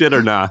 want this shit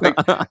or not?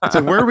 It's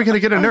like, where are we going to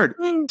get a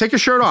nerd? Take your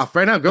shirt off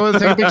right now. Go and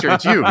take a picture.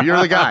 It's you.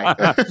 You're the guy.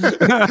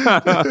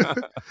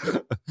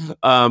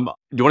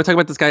 Do you want to talk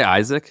about this guy,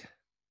 Isaac?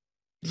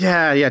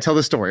 Yeah. Tell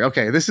the story.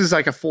 Okay, this is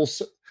like a full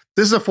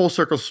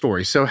circle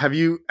story. So have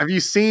you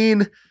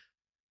seen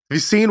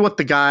what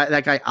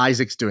that guy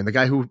Isaac's doing? The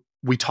guy who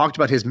we talked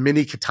about, his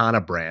Mini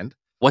Katana brand.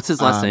 What's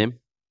his last name?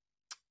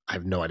 I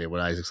have no idea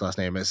what Isaac's last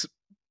name is.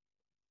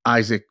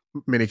 Isaac,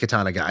 Mini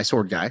Katana guy,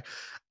 sword guy.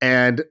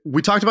 And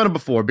we talked about him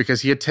before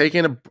because he had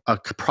taken a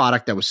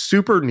product that was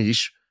super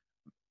niche,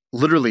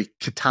 literally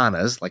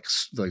katanas, like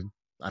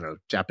I don't know,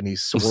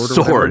 Japanese sword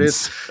or whatever it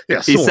is.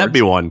 Yeah, he sent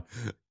me one.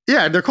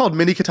 Yeah, they're called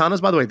mini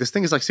katanas, by the way. This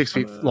thing is like 6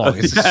 feet long.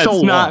 It's so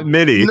it's not long.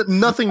 mini.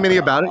 Nothing mini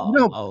about it. You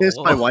know how pissed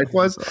my wife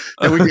was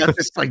that we got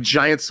this like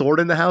giant sword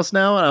in the house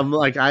now? And I'm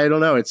like, I don't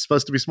know. It's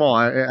supposed to be small.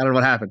 I don't know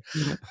what happened.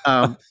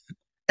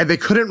 And they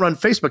couldn't run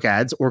Facebook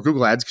ads or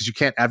Google ads because you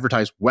can't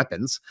advertise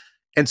weapons.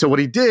 And so what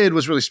he did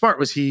was really smart,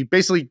 was he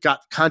basically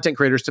got content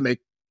creators to make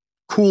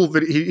cool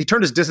video. He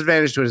turned his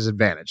disadvantage to his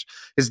advantage.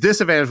 His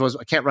disadvantage was,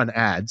 I can't run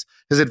ads.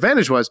 His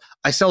advantage was,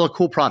 I sell a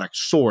cool product,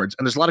 swords.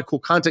 And there's a lot of cool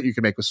content you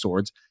can make with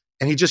swords.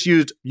 And he just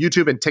used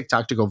YouTube and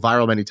TikTok to go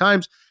viral many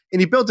times. And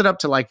he built it up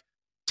to like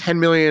 10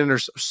 million or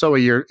so a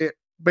year.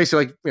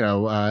 Basically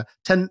like,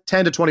 10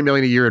 to 20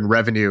 million a year in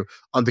revenue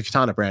on the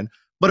Katana brand.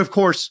 But of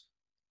course,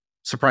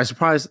 surprise,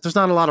 surprise, there's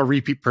not a lot of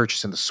repeat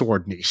purchase in the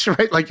sword niche,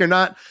 right? Like you're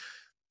not,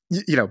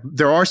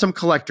 there are some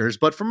collectors,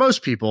 but for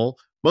most people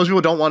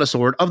don't want a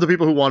sword. Of the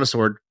people who want a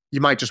sword,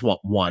 you might just want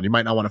one. You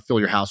might not want to fill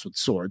your house with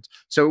swords.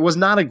 So it was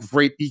not a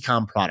great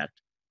ecom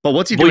product. But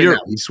what's he doing now?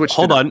 He switched.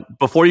 Hold on.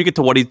 Before you get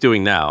to what he's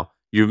doing now,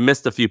 you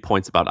missed a few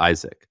points about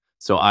Isaac.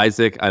 So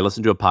Isaac, I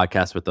listened to a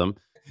podcast with him.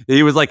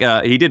 He was like,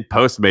 he did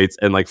Postmates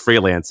and like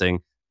freelancing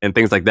and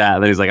things like that.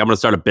 And then he's like, I'm going to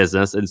start a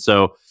business. And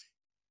so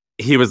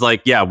he was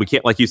like, yeah, we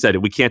can't, like you said,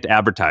 we can't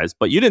advertise.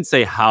 But you didn't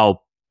say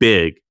how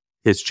big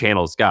his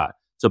channels got.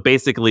 So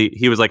basically,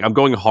 he was like, I'm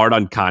going hard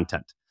on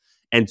content.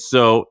 And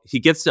so he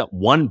gets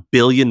 1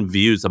 billion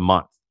views a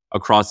month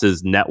across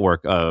his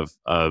network of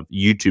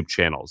YouTube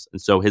channels. And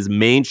so his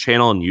main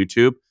channel on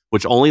YouTube,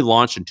 which only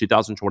launched in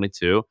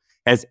 2022,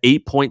 has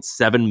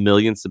 8.7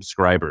 million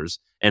subscribers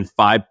and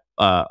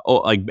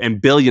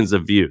and billions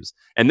of views.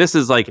 And this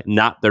is like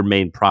not their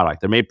main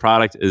product. Their main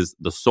product is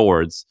the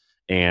swords,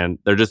 and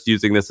they're just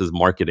using this as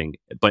marketing.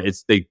 But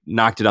they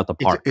knocked it out the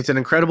park. It's an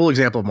incredible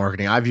example of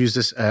marketing. I've used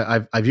this.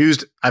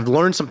 I've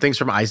learned some things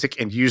from Isaac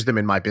and used them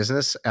in my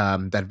business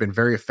that have been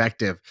very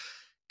effective.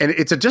 And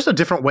it's just a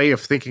different way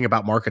of thinking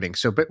about marketing.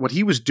 So, but what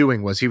he was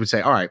doing was he would say,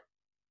 all right,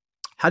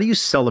 how do you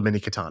sell a mini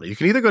katana? You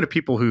can either go to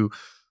people who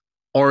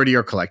already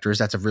are collectors.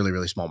 That's a really,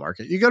 really small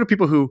market. You go to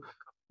people who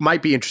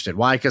might be interested.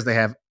 Why? Because they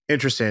have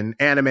interest in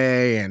anime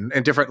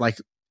and different like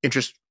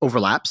interest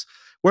overlaps.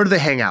 Where do they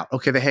hang out?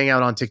 Okay, they hang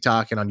out on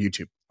TikTok and on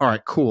YouTube. All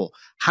right, cool.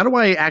 How do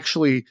I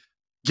actually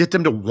get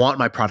them to want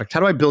my product? How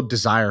do I build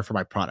desire for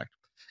my product?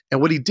 And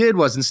what he did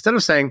was, instead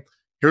of saying,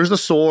 here's the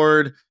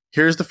sword,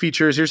 here's the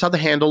features, here's how the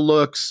handle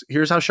looks,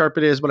 here's how sharp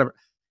it is, whatever.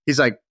 He's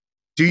like,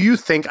 do you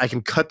think I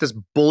can cut this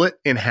bullet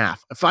in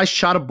half? If I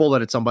shot a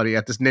bullet at somebody,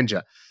 at this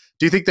ninja,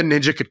 do you think the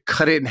ninja could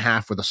cut it in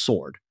half with a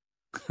sword?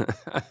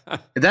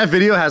 That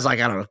video has like,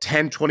 I don't know,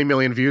 10, 20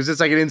 million views. It's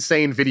like an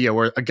insane video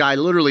where a guy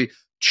literally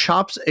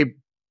chops a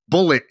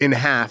bullet in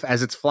half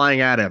as it's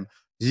flying at him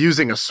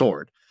using a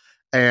sword.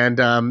 And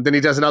then he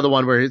does another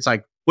one where it's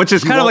like, which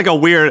is kind of like a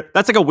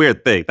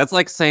weird thing. That's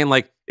like saying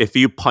like, if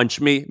you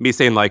punch me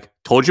saying like,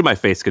 told you my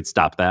face could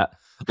stop that.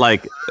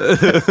 like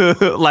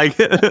like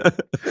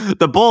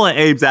the bullet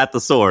aims at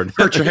the sword.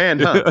 Hurt your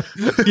hand, huh?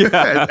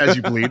 Yeah. as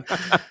you bleed.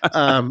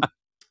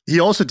 He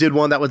also did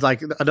one that was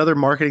like another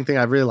marketing thing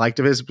I really liked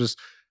of his was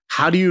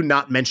how do you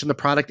not mention the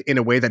product in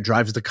a way that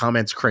drives the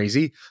comments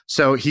crazy?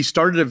 So he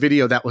started a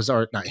video that was,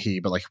 or not he,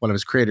 but like one of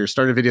his creators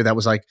started a video that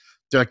was like,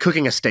 they're like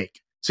cooking a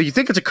steak. So you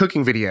think it's a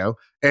cooking video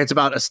and it's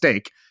about a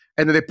steak.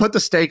 And then they put the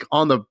steak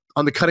on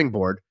the cutting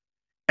board.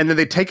 And then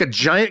they take a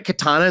giant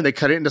katana and they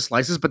cut it into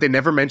slices, but they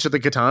never mention the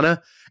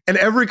katana. And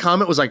every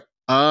comment was like,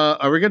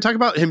 are we going to talk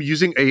about him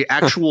using a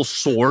actual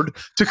sword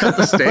to cut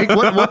the steak?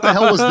 What the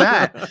hell was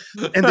that?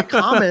 And the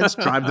comments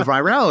drive the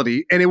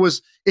virality. And it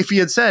was, if he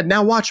had said,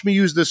 now watch me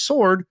use this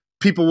sword,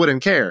 people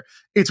wouldn't care.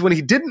 It's when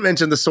he didn't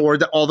mention the sword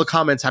that all the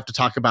comments have to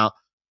talk about,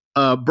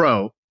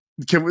 bro,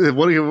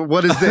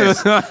 what is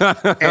this?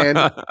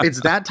 And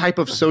it's that type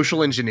of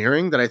social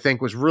engineering that I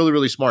think was really,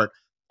 really smart.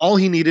 All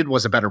he needed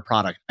was a better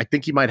product. I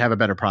think he might have a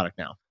better product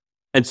now.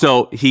 And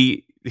so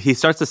he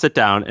starts to sit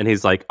down and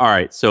he's like, all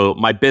right, so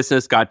my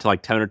business got to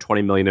like 10 or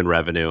 20 million in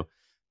revenue.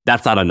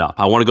 That's not enough.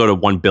 I want to go to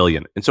 1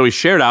 billion. And so he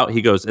shared out,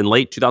 he goes, in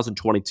late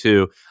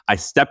 2022, I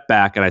stepped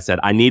back and I said,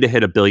 I need to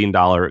hit $1 billion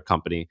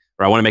company,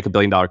 or I want to make $1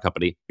 billion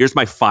company. Here's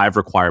my 5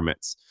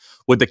 requirements.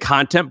 Would the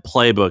content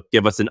playbook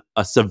give us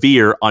a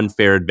severe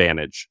unfair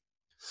advantage?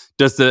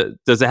 Does it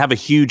have a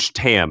huge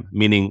TAM?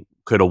 Meaning,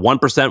 could a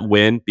 1%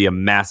 win be a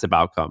massive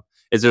outcome?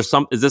 Is this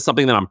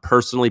something that I'm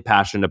personally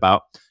passionate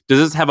about? Does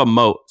this have a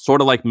moat,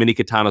 sort of like Mini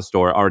Katana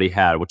store already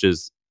had, which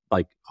is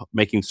like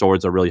making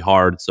swords are really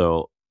hard.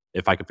 So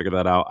if I can figure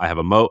that out, I have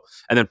a moat.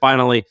 And then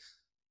finally,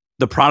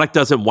 the product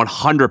doesn't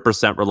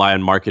 100% rely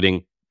on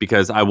marketing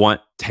because I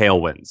want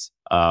tailwinds.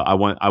 I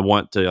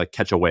want to like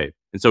catch a wave.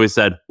 And so he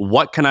said,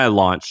 what can I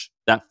launch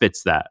that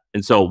fits that?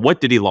 And so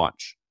what did he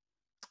launch?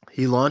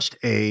 He launched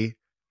a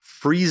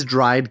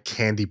freeze-dried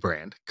candy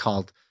brand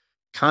called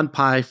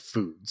Kanpai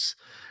Foods.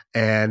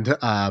 And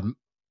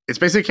it's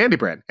basically a candy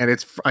brand. And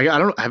it's, I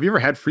don't know, have you ever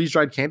had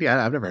freeze-dried candy?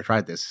 I've never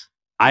tried this.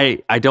 I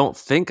don't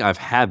think I've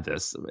had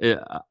this.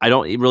 I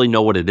don't really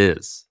know what it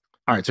is.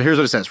 All right, so here's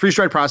what it says.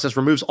 Freeze-dried process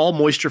removes all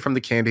moisture from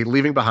the candy,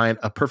 leaving behind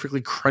a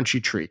perfectly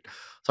crunchy treat.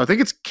 So I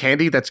think it's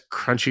candy that's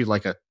crunchy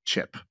like a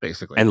chip,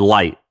 basically. And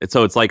light.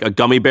 So it's like a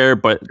gummy bear,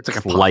 but it's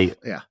like a light.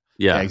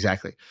 Yeah,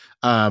 exactly.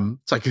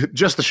 It's like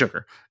just the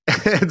sugar.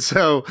 And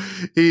so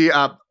he,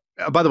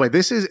 by the way,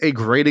 this is a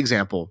great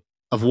example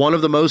of one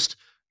of the most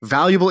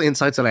valuable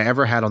insights that I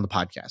ever had on the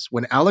podcast.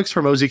 When Alex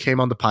Hormozi came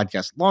on the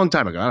podcast a long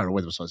time ago, I don't know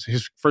when this was.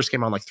 His first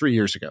came on like 3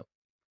 years ago.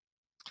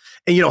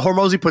 And,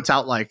 Hormozi puts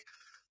out like,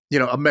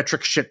 a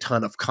metric shit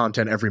ton of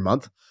content every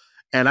month.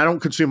 And I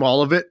don't consume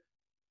all of it.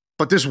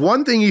 But this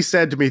one thing he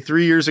said to me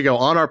 3 years ago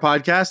on our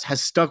podcast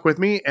has stuck with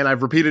me. And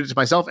I've repeated it to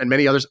myself and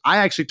many others. I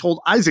actually told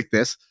Isaac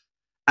this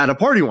at a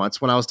party once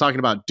when I was talking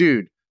about,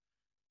 dude,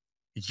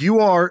 you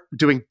are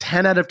doing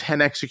 10 out of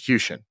 10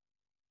 execution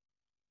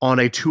on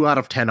a 2 out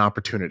of 10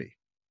 opportunity.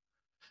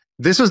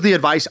 This was the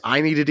advice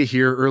I needed to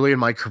hear early in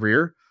my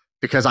career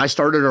because I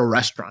started a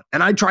restaurant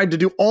and I tried to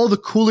do all the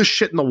coolest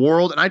shit in the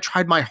world and I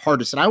tried my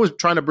hardest and I was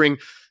trying to bring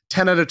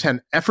 10 out of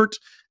 10 effort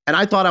and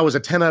I thought I was a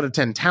 10 out of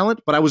 10 talent,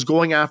 but I was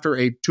going after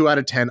a 2 out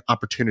of 10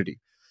 opportunity.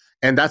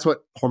 And that's what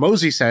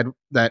Hormozi said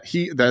that's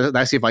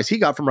the advice he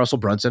got from Russell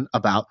Brunson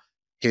about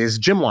his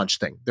gym launch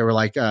thing. They were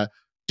like,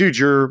 dude,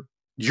 you're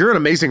an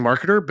amazing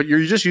marketer, but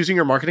you're just using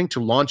your marketing to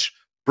launch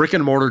brick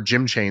and mortar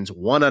gym chains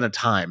one at a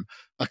time,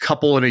 a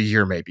couple in a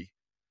year maybe.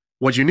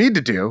 What you need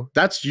to do,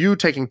 that's you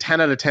taking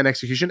 10 out of 10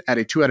 execution at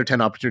a 2 out of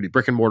 10 opportunity,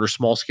 brick and mortar,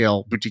 small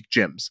scale boutique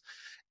gyms.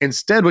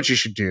 Instead, what you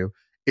should do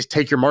is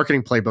take your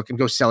marketing playbook and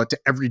go sell it to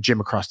every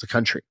gym across the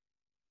country.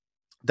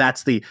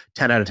 That's the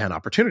 10 out of 10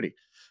 opportunity.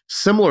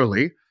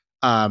 Similarly,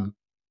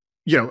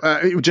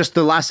 just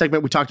the last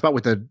segment we talked about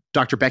with the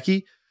Dr.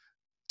 Becky,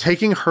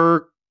 taking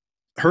her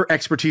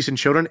expertise in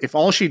children, if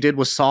all she did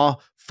was saw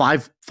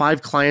five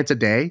clients a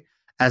day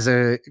as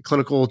a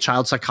clinical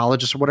child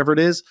psychologist or whatever it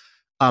is,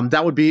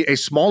 that would be a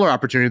smaller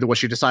opportunity than what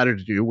she decided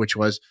to do, which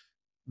was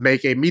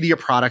make a media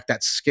product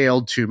that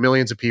scaled to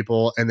millions of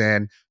people and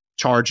then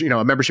charge,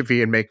 a membership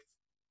fee and make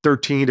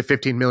 13 to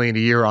 15 million a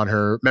year on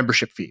her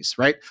membership fees,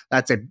 right?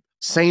 That's a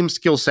same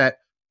skill set,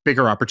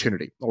 bigger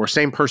opportunity, or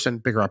same person,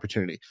 bigger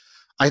opportunity.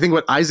 I think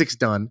what Isaac's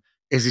done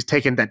is he's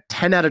taken that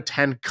 10 out of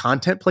 10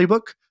 content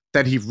playbook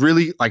that he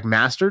really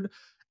mastered,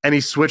 and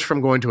he switched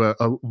from going to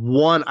a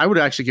 1, I would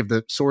actually give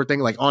the sword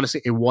thing,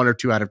 honestly, a 1 or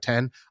 2 out of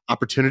 10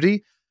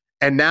 opportunity.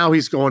 And now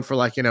he's going for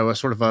a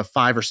sort of a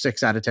 5 or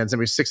 6 out of 10,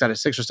 maybe 6 or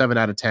 7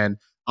 out of 10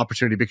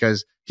 opportunity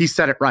because he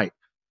said it right.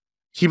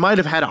 He might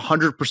have had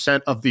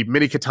 100% of the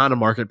Mini Katana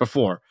market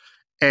before,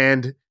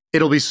 and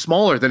it'll be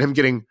smaller than him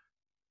getting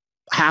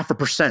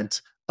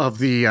 0.5% of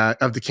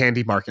the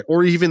candy market,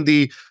 or even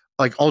the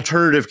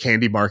alternative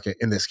candy market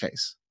in this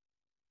case.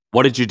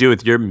 What did you do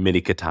with your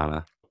Mini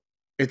Katana?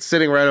 It's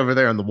sitting right over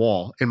there on the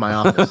wall in my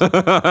office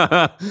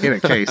in a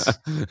case,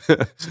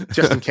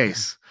 just in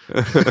case.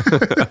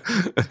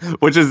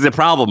 Which is the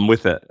problem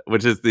with it,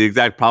 which is the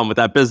exact problem with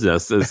that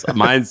business. Is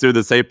mine's doing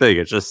the same thing.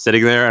 It's just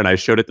sitting there, and I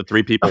showed it to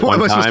 3 people What one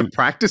am I time. supposed to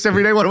practice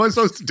every day? What am I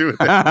supposed to do with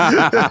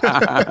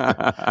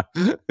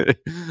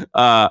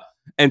it?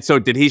 And so,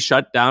 did he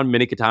shut down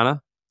Mini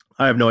Katana?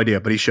 I have no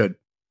idea, but he should.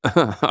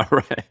 All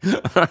right.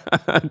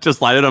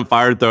 Just light it on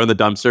fire and throw it in the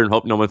dumpster and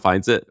hope no one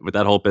finds it with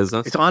that whole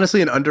business. It's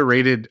honestly an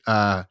underrated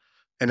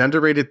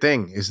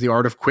thing is the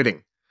art of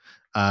quitting.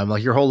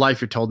 Like your whole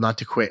life, you're told not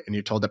to quit and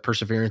you're told that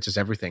perseverance is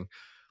everything.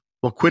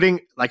 Well,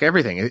 quitting, like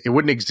everything, it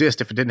wouldn't exist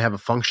if it didn't have a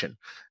function.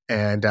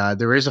 And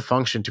there is a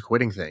function to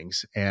quitting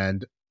things.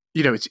 And,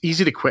 you know, it's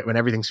easy to quit when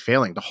everything's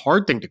failing. The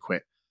hard thing to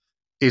quit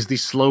is the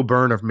slow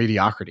burn of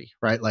mediocrity,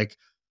 right? Like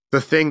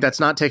the thing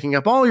that's not taking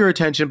up all your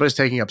attention, but is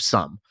taking up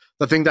some.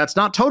 The thing that's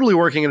not totally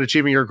working and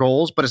achieving your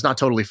goals, but it's not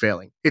totally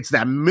failing. It's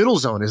that middle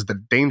zone is the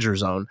danger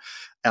zone.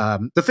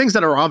 The things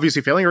that are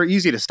obviously failing are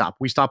easy to stop.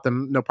 We stop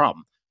them, no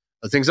problem.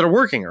 The things that are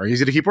working are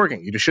easy to keep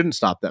working. You just shouldn't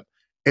stop them.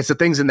 It's the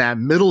things in that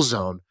middle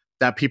zone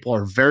that people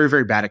are very,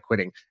 very bad at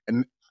quitting.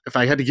 And if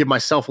I had to give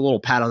myself a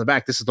little pat on the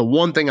back, this is the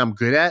one thing I'm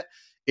good at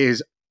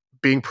is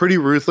being pretty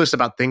ruthless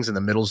about things in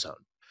the middle zone.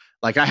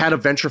 Like I had a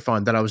venture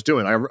fund that I was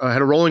doing. I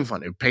had a rolling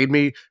fund. It paid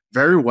me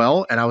very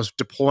well. And I was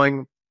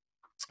deploying,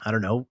 I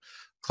don't know,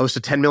 close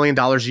to $10 million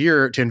a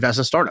year to invest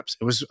in startups.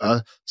 It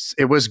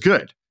was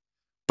good,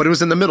 but it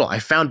was in the middle. I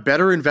found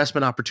better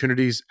investment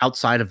opportunities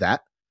outside of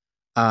that.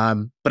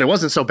 But it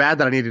wasn't so bad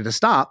that I needed to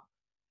stop.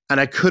 And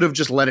I could have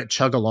just let it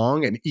chug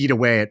along and eat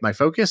away at my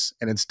focus.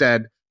 And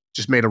instead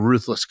just made a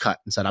ruthless cut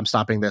and said, I'm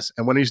stopping this.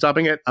 And when are you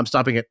stopping it? I'm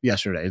stopping it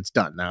yesterday. It's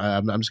done. Now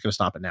I'm just going to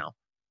stop it now.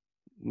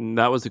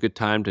 That was a good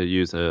time to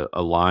use a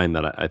line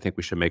that I think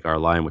we should make our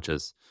line, which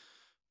is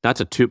not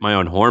to toot my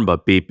own horn,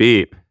 but beep,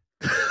 beep.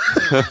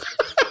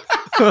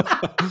 You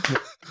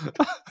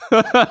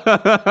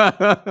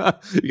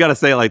got to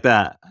say it like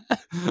that.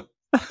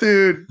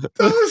 Dude, that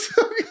was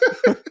so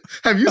good.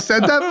 Have you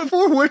said that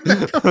before? Where did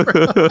that come from?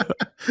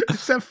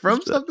 Is that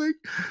from something?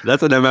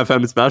 That's an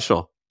MFM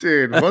special.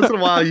 Dude, once in a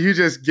while, you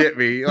just get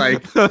me.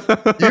 Like,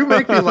 you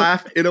make me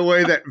laugh in a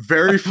way that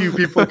very few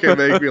people can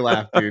make me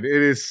laugh, dude.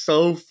 It is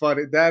so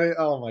funny. That is,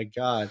 oh my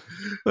God.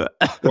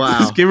 Wow.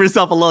 Just give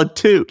yourself a little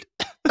toot.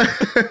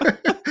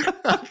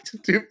 To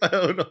toot my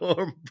own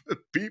horn, but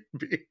beep,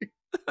 beep.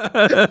 Oh,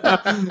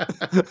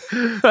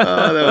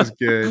 that was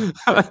good.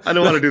 I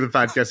don't want to do the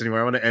podcast anymore.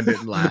 I want to end it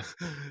and laugh.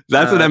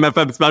 That's an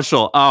MFM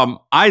special.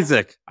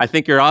 Isaac, I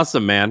think you're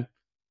awesome, man.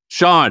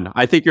 Shaan,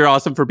 I think you're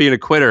awesome for being a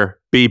quitter.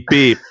 Beep,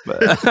 beep.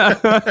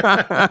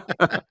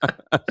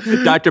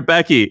 Dr.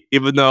 Becky,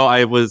 even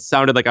though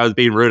sounded like I was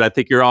being rude, I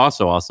think you're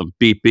also awesome.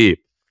 Beep,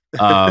 beep.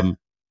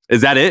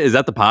 Is that it? Is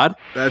that the pod?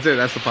 That's it.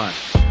 That's the pod.